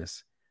the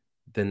business,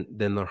 then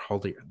they'll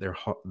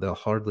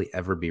hardly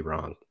ever be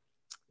wrong.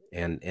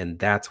 And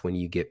that's when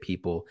you get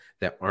people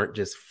that aren't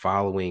just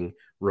following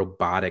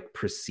robotic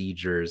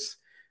procedures,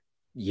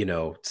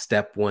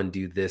 step 1,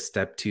 do this,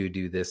 step 2,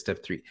 do this,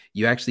 step 3.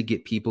 You actually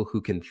get people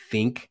who can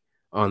think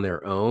on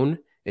their own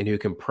and who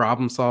can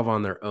problem solve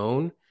on their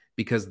own,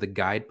 because the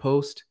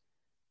guidepost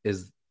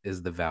is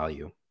the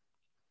value.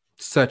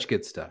 Such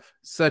good stuff.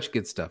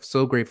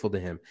 So grateful to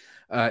him.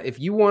 If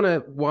you want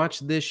to watch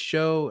this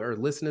show or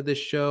listen to this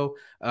show,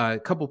 a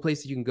couple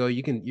places you can go.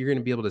 You're going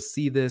to be able to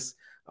see this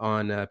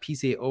on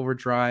PCA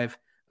Overdrive.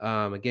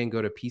 Again,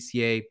 go to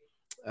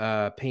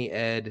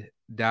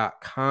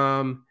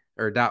PCAPaintEd.com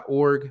or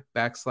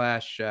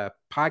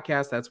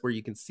 .org/podcast. That's where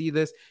you can see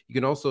this. You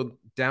can also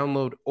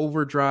download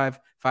Overdrive,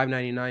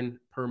 $5.99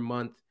 per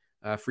month,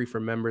 free for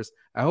members.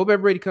 I hope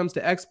everybody comes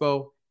to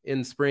Expo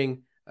in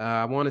spring.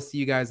 I want to see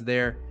you guys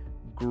there.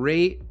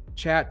 Great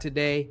chat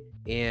today,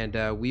 and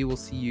we will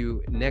see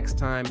you next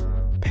time.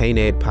 Paint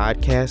Ed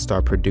podcasts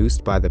are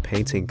produced by the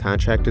Painting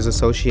Contractors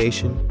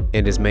Association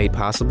and is made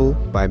possible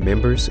by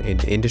members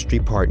and industry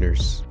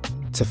partners.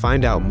 To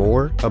find out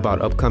more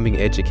about upcoming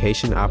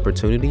education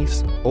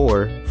opportunities,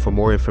 or for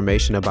more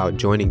information about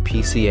joining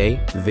PCA,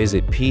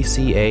 visit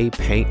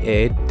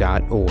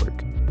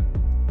pcapainted.org.